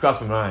 you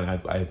crossed my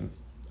mind.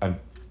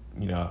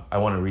 I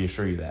want to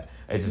reassure you that.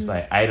 It's just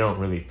like, I don't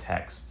really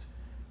text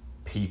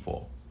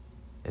people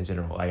in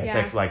general. Like I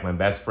text like my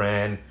best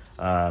friend,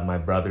 my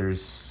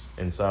brothers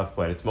and stuff,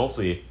 but it's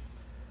mostly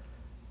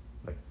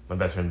like my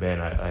best friend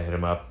Ben. I hit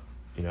him up,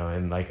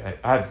 and like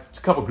I have a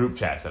couple group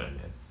chats that I'm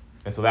in,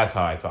 and so that's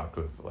how I talk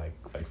with like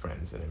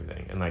friends and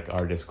everything, and like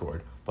our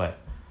Discord. But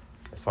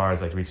as far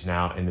as like reaching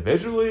out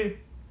individually,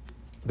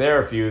 there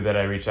are a few that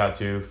I reach out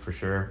to for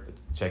sure,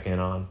 check in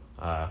on.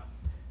 I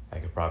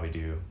could probably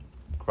do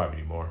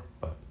more,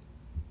 but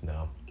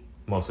no,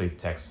 mostly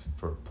text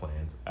for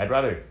plans. I'd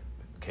rather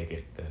kick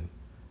it than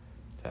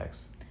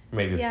text.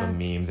 Maybe some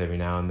memes every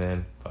now and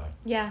then, but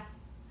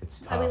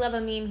it's tough. We love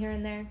a meme here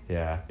and there.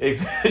 Yeah,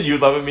 you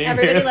love a meme.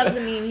 Everybody loves a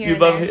meme here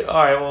and there.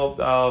 All right,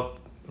 well, I'll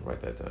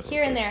write that down.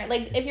 Here and there,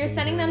 like if you're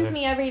sending them to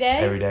me every day.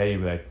 Every day,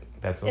 you'd be like,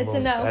 "That's it's a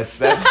no."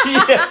 That's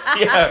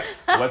yeah.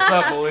 What's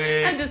up,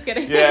 Malik? I'm just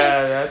kidding.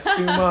 Yeah, that's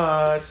too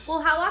much.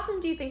 Well, how often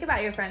do you think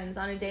about your friends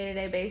on a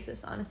day-to-day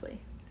basis? Honestly.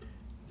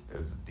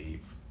 This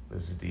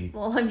is deep.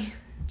 Well, I mean,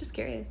 just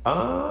curious.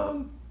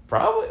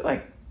 Probably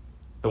like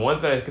the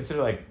ones that I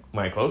consider like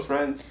my close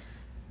friends.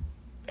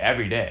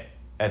 Every day,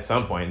 at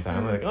some point in time,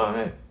 I'm like, oh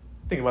hey,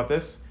 think about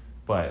this.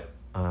 But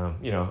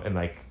and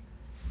like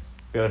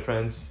the other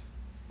friends,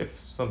 if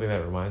something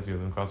that reminds me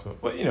of them crosses,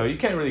 but you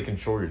can't really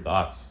control your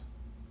thoughts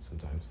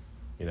sometimes,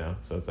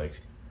 So it's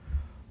like,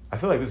 I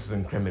feel like this is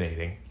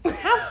incriminating.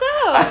 How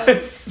so?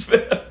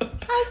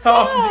 How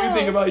often do you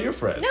think about your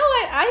friends? No,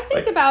 I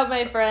think about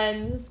my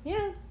friends.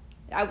 Yeah,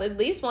 at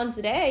least once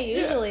a day,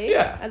 usually.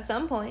 Yeah. At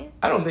some point.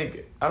 I don't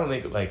think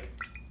like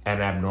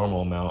an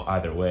abnormal amount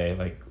either way.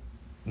 Like,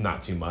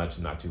 not too much,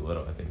 not too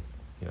little. I think,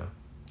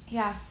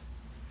 Yeah.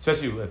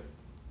 Especially with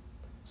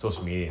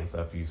social media and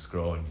stuff, you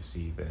scroll and you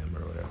see them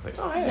or whatever. Like,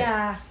 oh hey.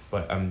 Yeah.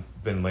 But I've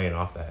been laying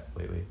off that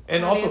lately,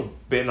 and also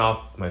been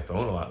off my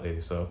phone a lot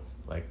lately. So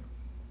like.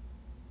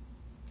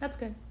 That's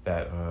good.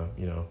 That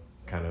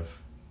kind of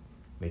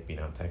make me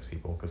not text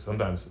people, because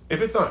sometimes if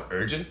it's not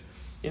urgent,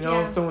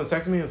 someone's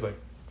texting me, it's like,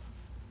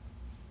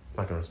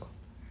 I'm not gonna respond.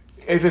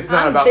 If it's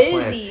not about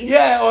busy.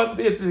 Well,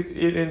 it's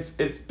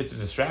a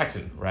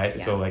distraction, right?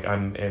 Yeah. So like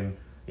I'm in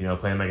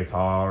playing my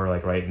guitar or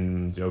like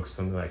writing jokes,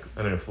 something like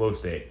I'm in a flow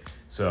state,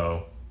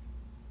 so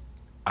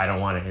I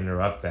don't want to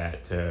interrupt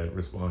that to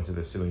respond to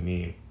the silly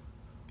meme.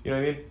 You know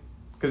what I mean?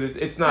 Because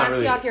it's not knocks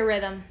really, you off your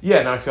rhythm.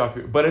 Yeah, knocks you off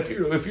your. But if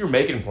you're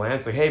making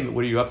plans, like, hey,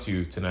 what are you up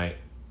to tonight?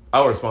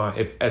 I'll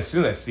respond as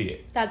soon as I see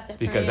it. That's different.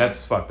 Because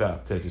that's fucked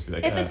up to just be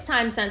like. If it's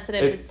time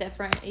sensitive, it's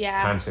different.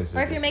 Yeah. Time sensitive.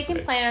 Or if you're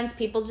making plans,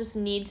 people just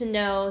need to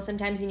know.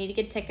 Sometimes you need to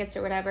get tickets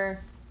or whatever.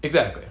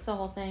 Exactly. It's a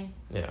whole thing.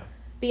 Yeah.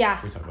 But yeah,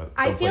 we talk about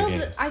I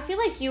feel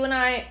like you and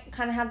I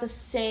kind of have the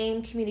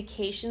same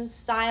communication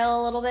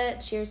style a little bit.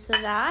 Cheers to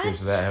that. Cheers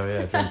to that. Hell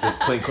yeah. Drink,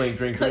 clink, clink,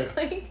 drink, clink,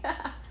 clink.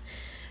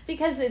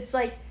 Because it's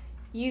like,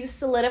 you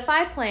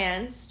solidify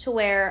plans to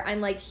where I'm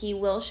like, he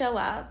will show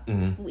up.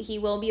 Mm-hmm. He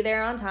will be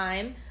there on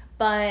time.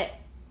 But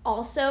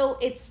also,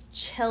 it's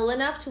chill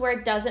enough to where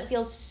it doesn't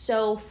feel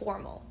so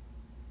formal.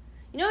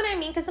 You know what I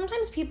mean? Because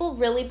sometimes people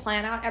really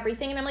plan out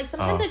everything. And I'm like,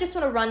 sometimes I just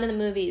want to run to the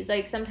movies.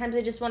 Like, sometimes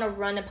I just want to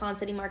run to Pond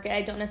City Market.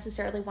 I don't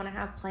necessarily want to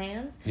have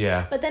plans.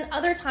 Yeah. But then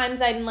other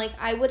times I'm like,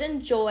 I would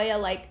enjoy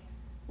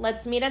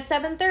let's meet at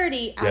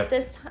 7:30 at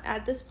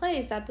this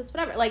place, at this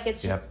whatever. Like,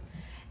 it's just,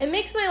 it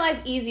makes my life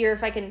easier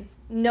if I can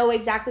know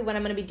exactly when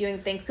I'm going to be doing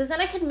things, because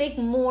then I can make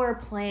more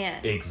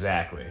plans.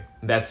 Exactly.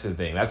 That's the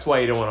thing. That's why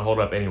you don't want to hold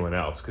up anyone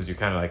else, because you're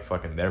kind of like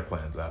fucking their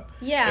plans up.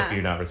 Yeah. If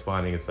you're not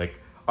responding, it's like,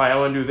 all right, I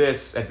want to do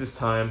this at this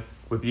time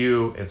with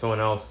you and someone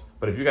else,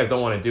 but if you guys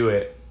don't want to do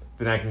it,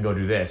 then I can go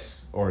do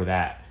this or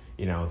that,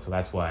 so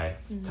that's why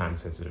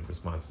time-sensitive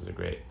responses are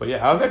great. But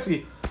yeah, I was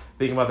actually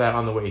thinking about that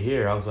on the way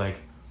here. I was like,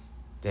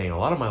 dang, a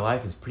lot of my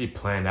life is pretty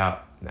planned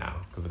out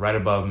now, because right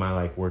above my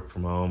like work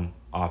from home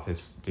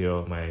office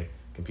deal, my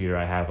computer,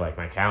 I have like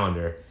my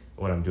calendar,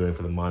 what I'm doing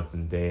for the month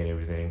and day and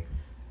everything.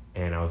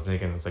 And I was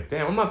thinking, I was like,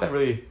 damn, I'm not that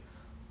really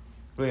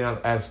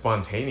not as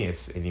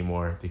spontaneous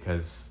anymore,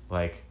 because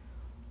like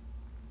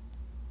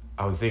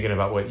I was thinking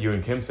about what you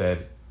and Kim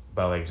said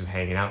about like just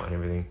hanging out and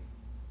everything.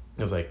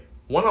 It was like,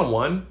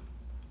 one-on-one,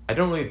 I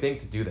don't really think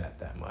to do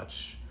that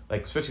much.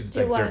 Like, especially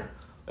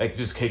like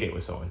just kick it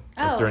with someone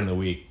like, during the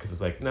week, because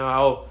it's like,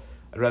 no,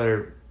 I'd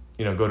rather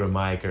go to a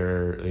mic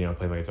or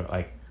play my guitar.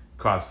 Like,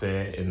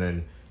 CrossFit and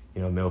then,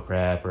 meal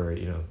prep or,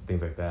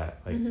 things like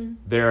that. Like,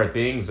 there are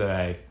things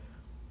that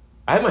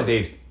I have my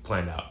days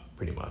planned out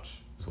pretty much,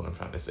 is what I'm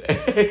trying to say.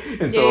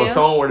 And so if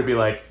someone were to be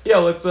like,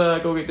 yo, let's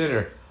go get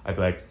dinner, I'd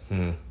be like,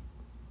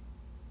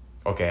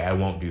 okay, I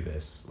won't do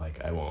this.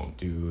 Like, I won't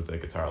do the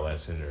guitar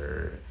lesson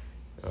or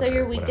So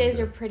your weekdays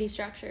are pretty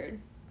structured.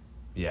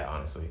 Yeah,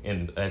 honestly.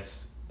 And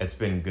it's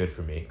been good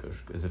for me,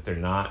 because if they're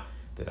not,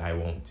 then I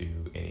won't do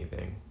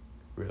anything,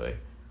 really.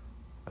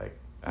 Like,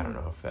 I don't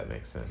know if that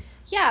makes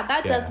sense. Yeah,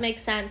 that does make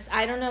sense.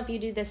 I don't know if you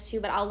do this too,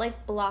 but I'll,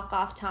 like, block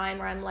off time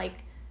where I'm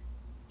like,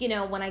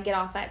 when I get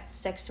off at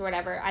 6 or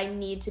whatever, I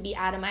need to be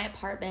out of my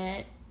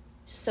apartment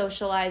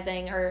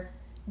socializing or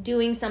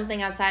doing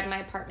something outside of my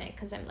apartment,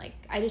 because I'm like,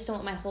 I just don't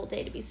want my whole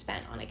day to be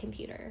spent on a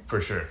computer.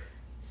 For sure.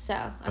 So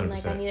I'm 100%.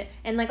 Like, I need it.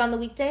 And like on the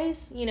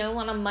weekdays,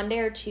 on a Monday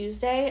or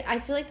Tuesday, I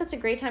feel like that's a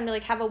great time to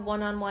like have a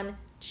one-on-one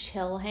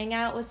chill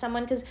hangout with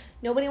someone, because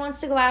nobody wants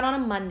to go out on a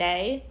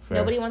Monday. Fair.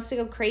 Nobody wants to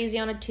go crazy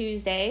on a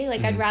Tuesday.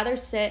 Like, I'd rather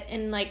sit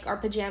in like our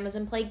pajamas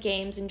and play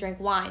games and drink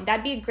wine.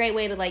 That'd be a great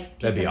way to like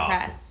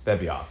decompress. That'd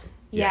be awesome.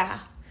 Yeah.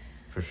 Yes,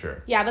 for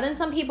sure. Yeah, but then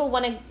some people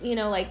want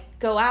to, like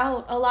go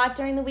out a lot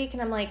during the week,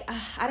 and I'm like,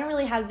 I don't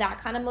really have that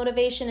kind of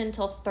motivation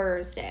until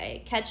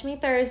Thursday. Catch me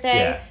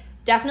Thursday. Yeah.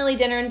 Definitely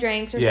dinner and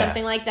drinks or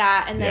something like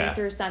that, and then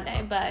through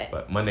Sunday.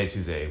 But Monday,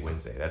 Tuesday,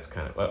 Wednesday, that's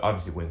kind of,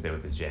 obviously Wednesday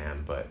with the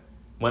jam, but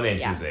Monday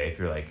and Tuesday, if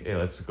you're like, hey,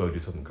 let's go do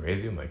something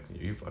crazy, I'm like,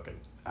 you fucking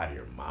out of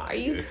your mind. Are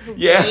you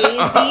crazy?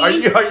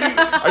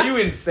 Yeah. Are you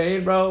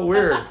insane, bro?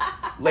 We're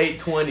late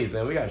 20s,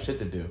 man. We got shit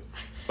to do.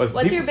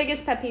 What's your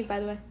biggest pet peeve, by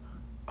the way?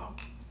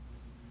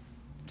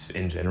 Just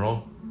in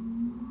general?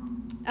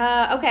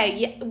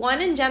 Okay, one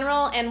in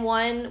general and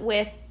one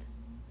with,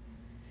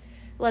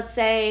 let's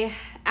say,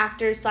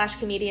 actors /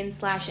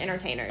 comedians /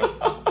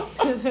 entertainers.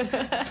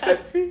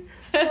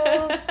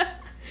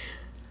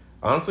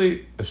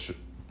 Honestly, this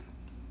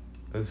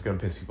is going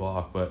to piss people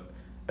off, but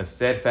a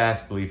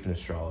steadfast belief in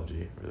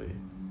astrology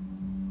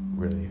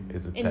really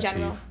is a pet in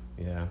general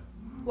peeve. Yeah.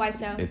 Why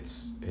so?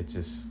 It's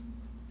just,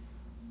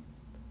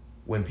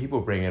 when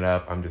people bring it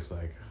up, I'm just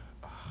like,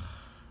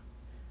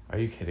 are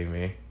you kidding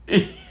me?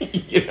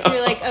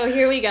 You're like, oh,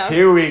 here we go.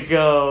 Here we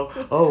go.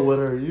 Oh, what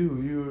are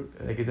you? You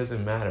like, it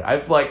doesn't matter.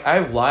 I've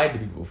lied to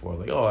people before.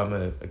 Like, oh, I'm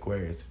an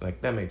Aquarius.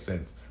 Like, that makes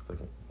sense. It's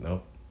like,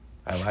 no,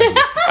 I lied to you.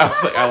 I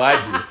was like,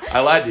 I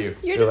lied to you.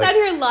 You're just out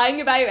here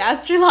lying about your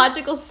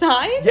astrological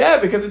sign? Yeah,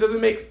 because it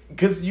doesn't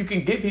because you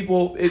can get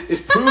people,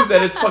 it proves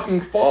that it's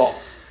fucking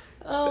false.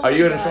 Oh, are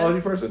you an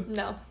astrology person?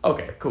 No.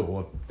 Okay, cool.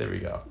 Well, there we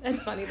go.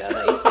 That's funny though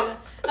that you say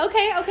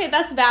that. Okay,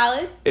 that's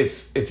valid.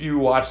 If you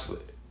watch,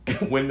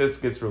 when this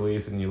gets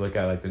released and you look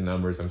at like the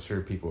numbers, I'm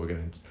sure people are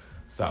gonna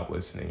stop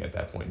listening at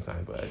that point in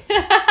time. But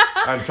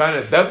I'm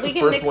trying to. That's the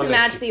first one. We can mix and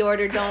match the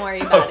order. Don't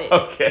worry about it.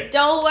 Okay.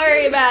 Don't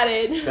worry about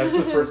it. That's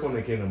the first one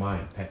that came to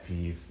mind. Pet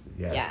peeves.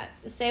 Yeah. Yeah.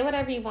 Say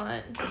whatever you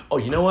want. Oh,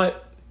 you know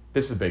what?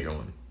 This is a bigger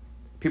one.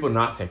 People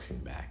not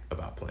texting back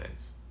about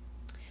plans.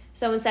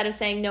 So instead of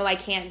saying no, I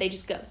can't, they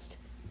just ghost.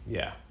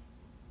 Yeah.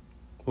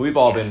 We've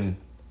all been.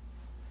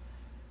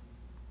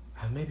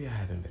 Maybe I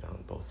haven't been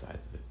on both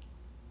sides of it.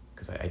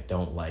 Because I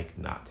don't like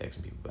not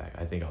texting people back.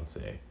 I think I would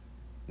say,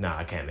 nah,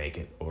 I can't make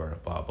it, or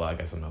blah, blah, I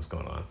got something else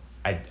going on.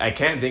 I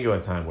can't think of a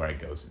time where I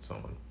ghosted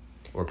someone.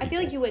 Or people. I feel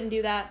like you wouldn't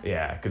do that.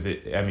 Yeah, because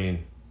it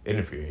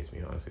infuriates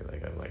me, honestly.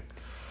 Like, I'm like...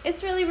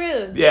 It's really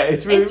rude. Yeah,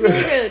 it's really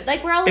rude.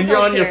 Like, we're all adults and you're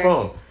on here. your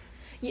phone.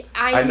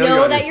 I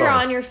know that you're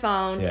on your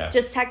phone. Yeah.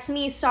 Just text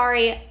me,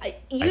 sorry.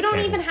 You don't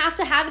even have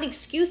to have an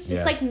excuse.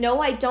 Just like,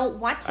 no, I don't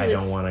want to.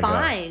 It's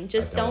fine.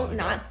 Just don't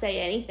not say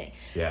anything.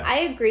 Yeah. I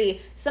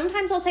agree.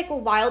 Sometimes I'll take a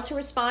while to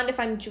respond if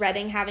I'm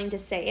dreading having to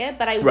say it,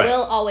 but I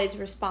will always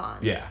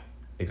respond. Yeah,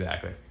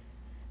 exactly.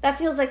 That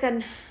feels like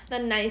the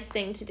nice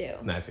thing to do.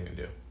 Nice thing to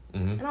do.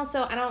 Mm-hmm. And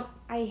also,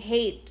 I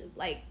hate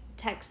like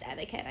text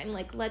etiquette. I'm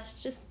like,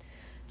 let's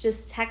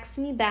just text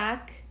me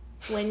back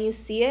when you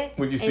see it,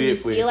 when you see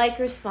it, please. Feel like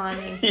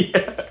responding.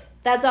 Yeah.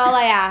 That's all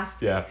I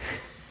ask. Yeah.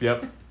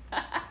 Yep.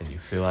 And you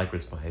feel like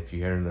responding. If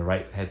you're in the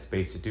right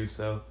headspace to do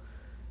so,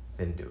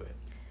 then do it.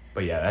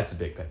 But yeah, that's a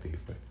big pet peeve.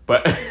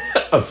 But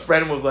a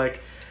friend was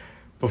like,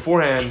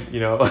 beforehand,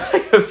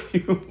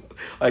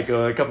 like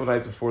a couple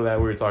nights before that,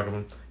 we were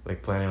talking,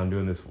 like planning on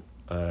doing this,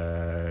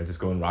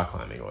 just going rock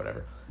climbing or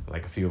whatever.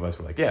 Like a few of us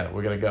were like, yeah,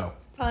 we're gonna go.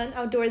 Fun,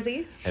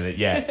 outdoorsy. And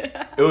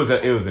it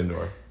was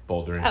indoor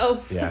bouldering.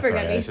 Oh, yeah, forgive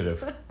sorry, me. I should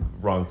have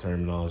wrong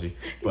terminology.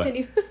 But,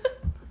 continue.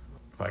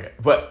 Okay.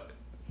 But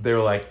they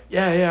were like,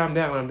 yeah, I'm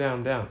down.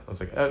 I was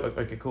like, oh,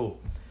 okay, cool.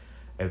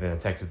 And then I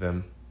texted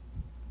them,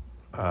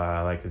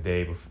 like the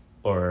day before,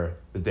 or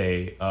the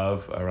day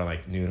of, around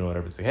like noon or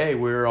whatever. It's like, hey,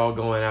 we're all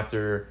going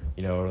after,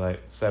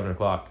 like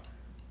 7:00.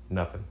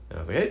 Nothing. And I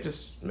was like, hey,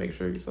 just make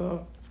sure you saw.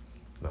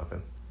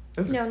 Nothing.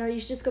 No, you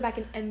should just go back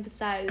and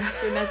emphasize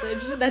your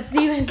message. That's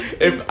even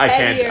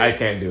I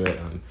can't do it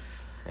on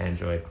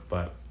Android,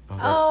 but I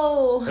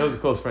was like, it was a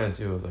close friend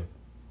too. I was like,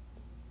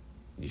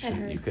 you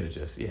could have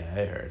just, it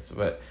hurts,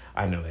 but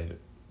I know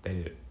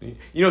they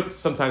did.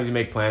 Sometimes you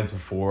make plans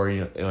before,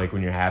 like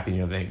when you're happy,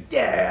 think,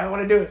 yeah, I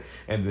want to do it,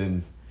 and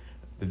then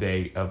the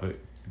day of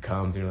it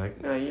comes and you're like,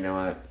 no, you know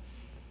what?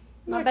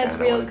 My bed's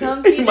real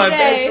comfy today. My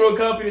bed's real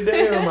comfy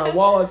today, or my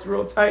wallet's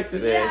real tight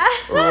today, Yeah.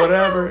 or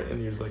whatever.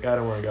 And you're just like, I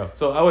don't want to go.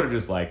 So I would have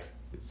just liked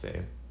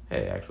saying,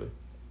 hey, actually,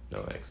 no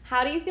thanks.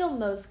 How do you feel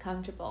most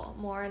comfortable?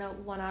 More in a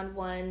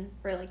one-on-one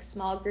or like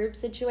small group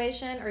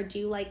situation, or do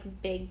you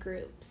like big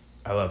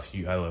groups? I love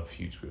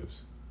huge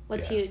groups.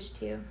 What's huge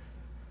to you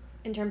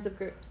in terms of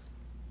groups?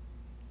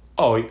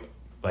 Oh,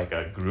 like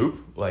a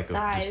group, like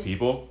Size. Just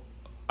people.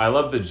 I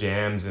love the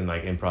jams and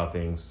like improv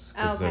things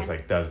because Okay. there's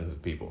like dozens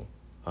of people.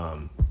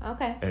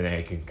 Okay. And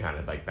they can kind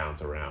of like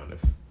bounce around.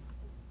 If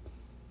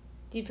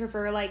Do you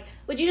prefer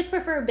would you just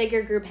prefer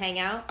bigger group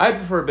hangouts? I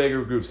prefer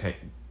bigger group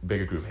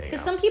hangouts.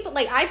 Because some people,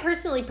 I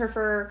personally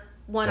prefer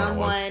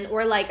one-on-one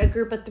or like a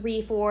group of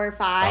 3, 4,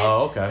 5.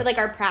 Oh, okay. For like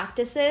our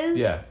practices.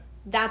 Yeah.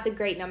 That's a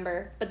great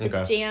number. But the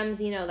jams,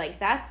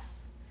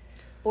 that's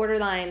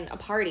borderline a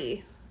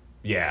party.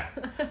 Yeah.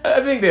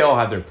 I think they all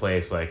have their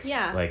place.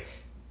 Yeah.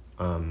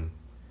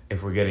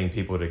 If we're getting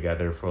people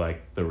together for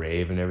like the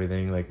rave and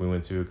everything, like we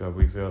went to a couple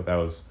weeks ago, that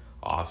was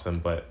awesome.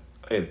 But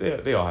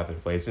they all have their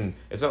place, and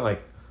it's not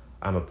like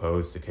I'm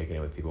opposed to kicking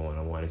it with people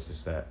one-on-one. It's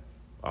just that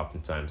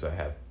oftentimes I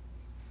have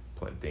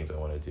plenty of things I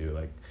want to do.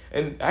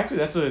 And actually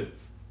that's a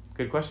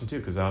good question too,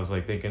 because I was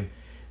like thinking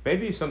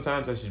maybe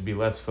sometimes I should be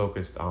less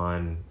focused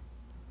on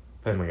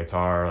playing my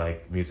guitar,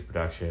 like music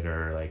production,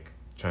 or like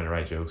trying to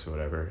write jokes or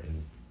whatever,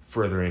 and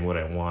furthering what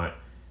I want.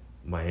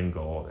 My end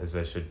goal is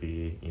I should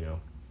be,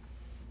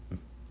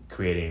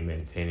 creating and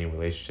maintaining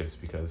relationships,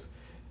 because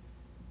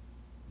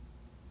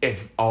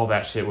if all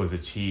that shit was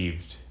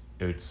achieved,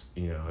 it'd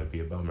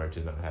be a bummer to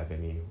not have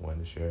anyone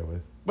to share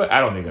with. But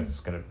I don't think that's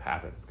gonna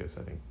happen, because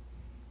I think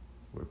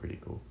we're pretty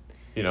cool.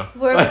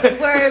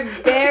 We're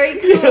very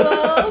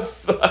cool.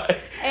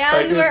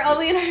 And we're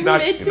only in our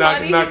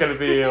mid-20s. Not gonna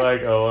be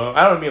like,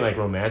 I don't mean like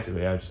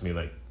romantically, I just mean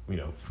like,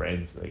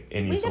 friends, like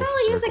any We social could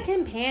all use a circle.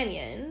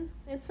 companion.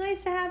 It's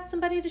nice to have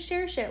somebody to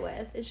share shit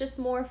with. It's just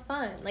more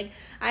fun.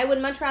 I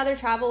would much rather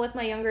travel with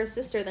my younger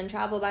sister than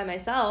travel by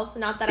myself.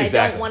 Not that I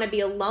don't want to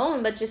be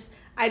alone, but just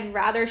I'd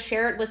rather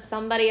share it with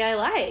somebody I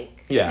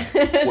like. Yeah.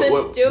 than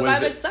to do it by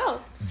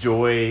myself.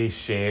 Joy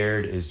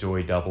shared is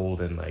joy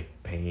doubled, and like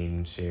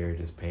pain shared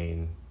is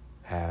pain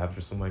halved,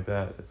 or something like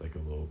that. It's like a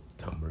little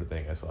Tumblr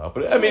thing I saw.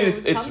 But I mean,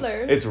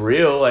 it's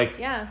real.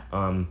 Yeah.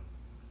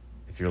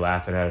 If you're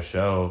laughing at a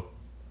show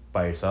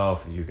by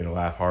yourself, you're gonna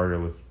laugh harder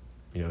with,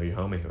 your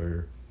homie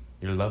or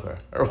your lover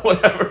or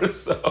whatever.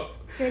 So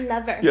Your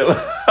lover.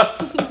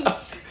 Yeah.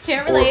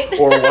 Can't relate.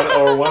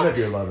 or one of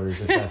your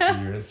lovers, if that's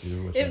who you're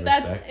into. Which if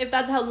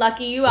that's how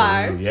lucky you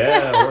are.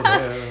 Yeah.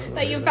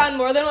 That you found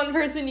more than one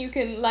person you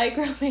can like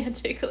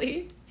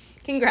romantically.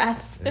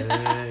 Congrats.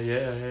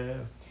 Yeah.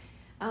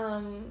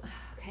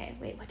 Okay.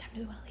 Wait. What time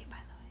do we want to leave? By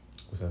the way.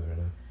 What's that right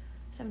now?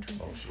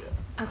 7:27. Oh shit.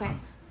 Okay.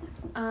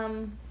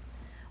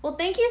 Well,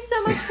 thank you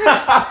so much for.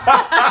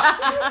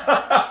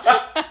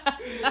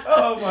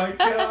 Oh my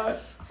god.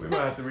 We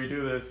might have to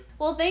redo this.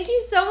 Well, thank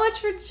you so much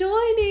for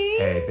joining.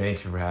 Hey,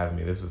 thank you for having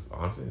me. This was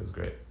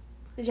great.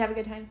 Did you have a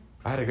good time?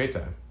 I had a great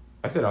time.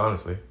 I said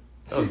honestly.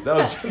 That was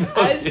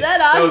I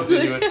said honestly.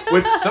 genuine.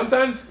 Which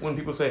sometimes when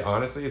people say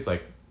honestly, it's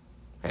like,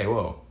 hey,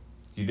 whoa,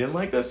 you didn't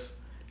like this?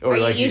 Or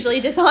you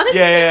usually dishonest?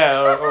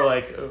 Yeah. Or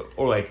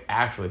like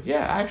actually,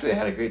 I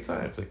had a great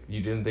time. It's like,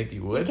 you didn't think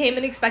you would? You came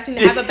in expecting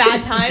to have a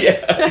bad time?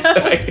 Yeah,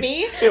 exactly. With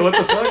me? Hey, what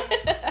the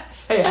fuck?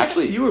 Hey,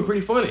 actually, you were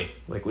pretty funny.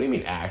 Like, what do you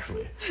mean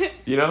actually?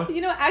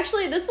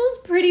 Actually, this was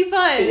pretty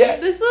fun. Yeah.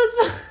 This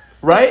was fun.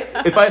 Right?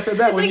 If I said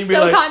that, It's wouldn't you be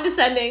so like...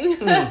 condescending.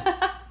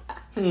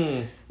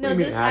 No,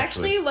 this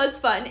actually was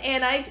fun,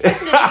 and I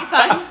expected it to be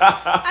fun.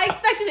 I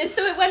expected it,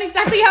 so it went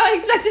exactly how I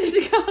expected it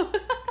to go.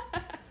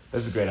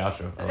 That's a great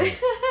outro. I love it.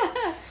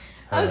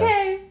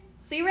 Okay.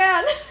 See you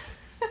around.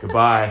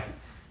 Goodbye.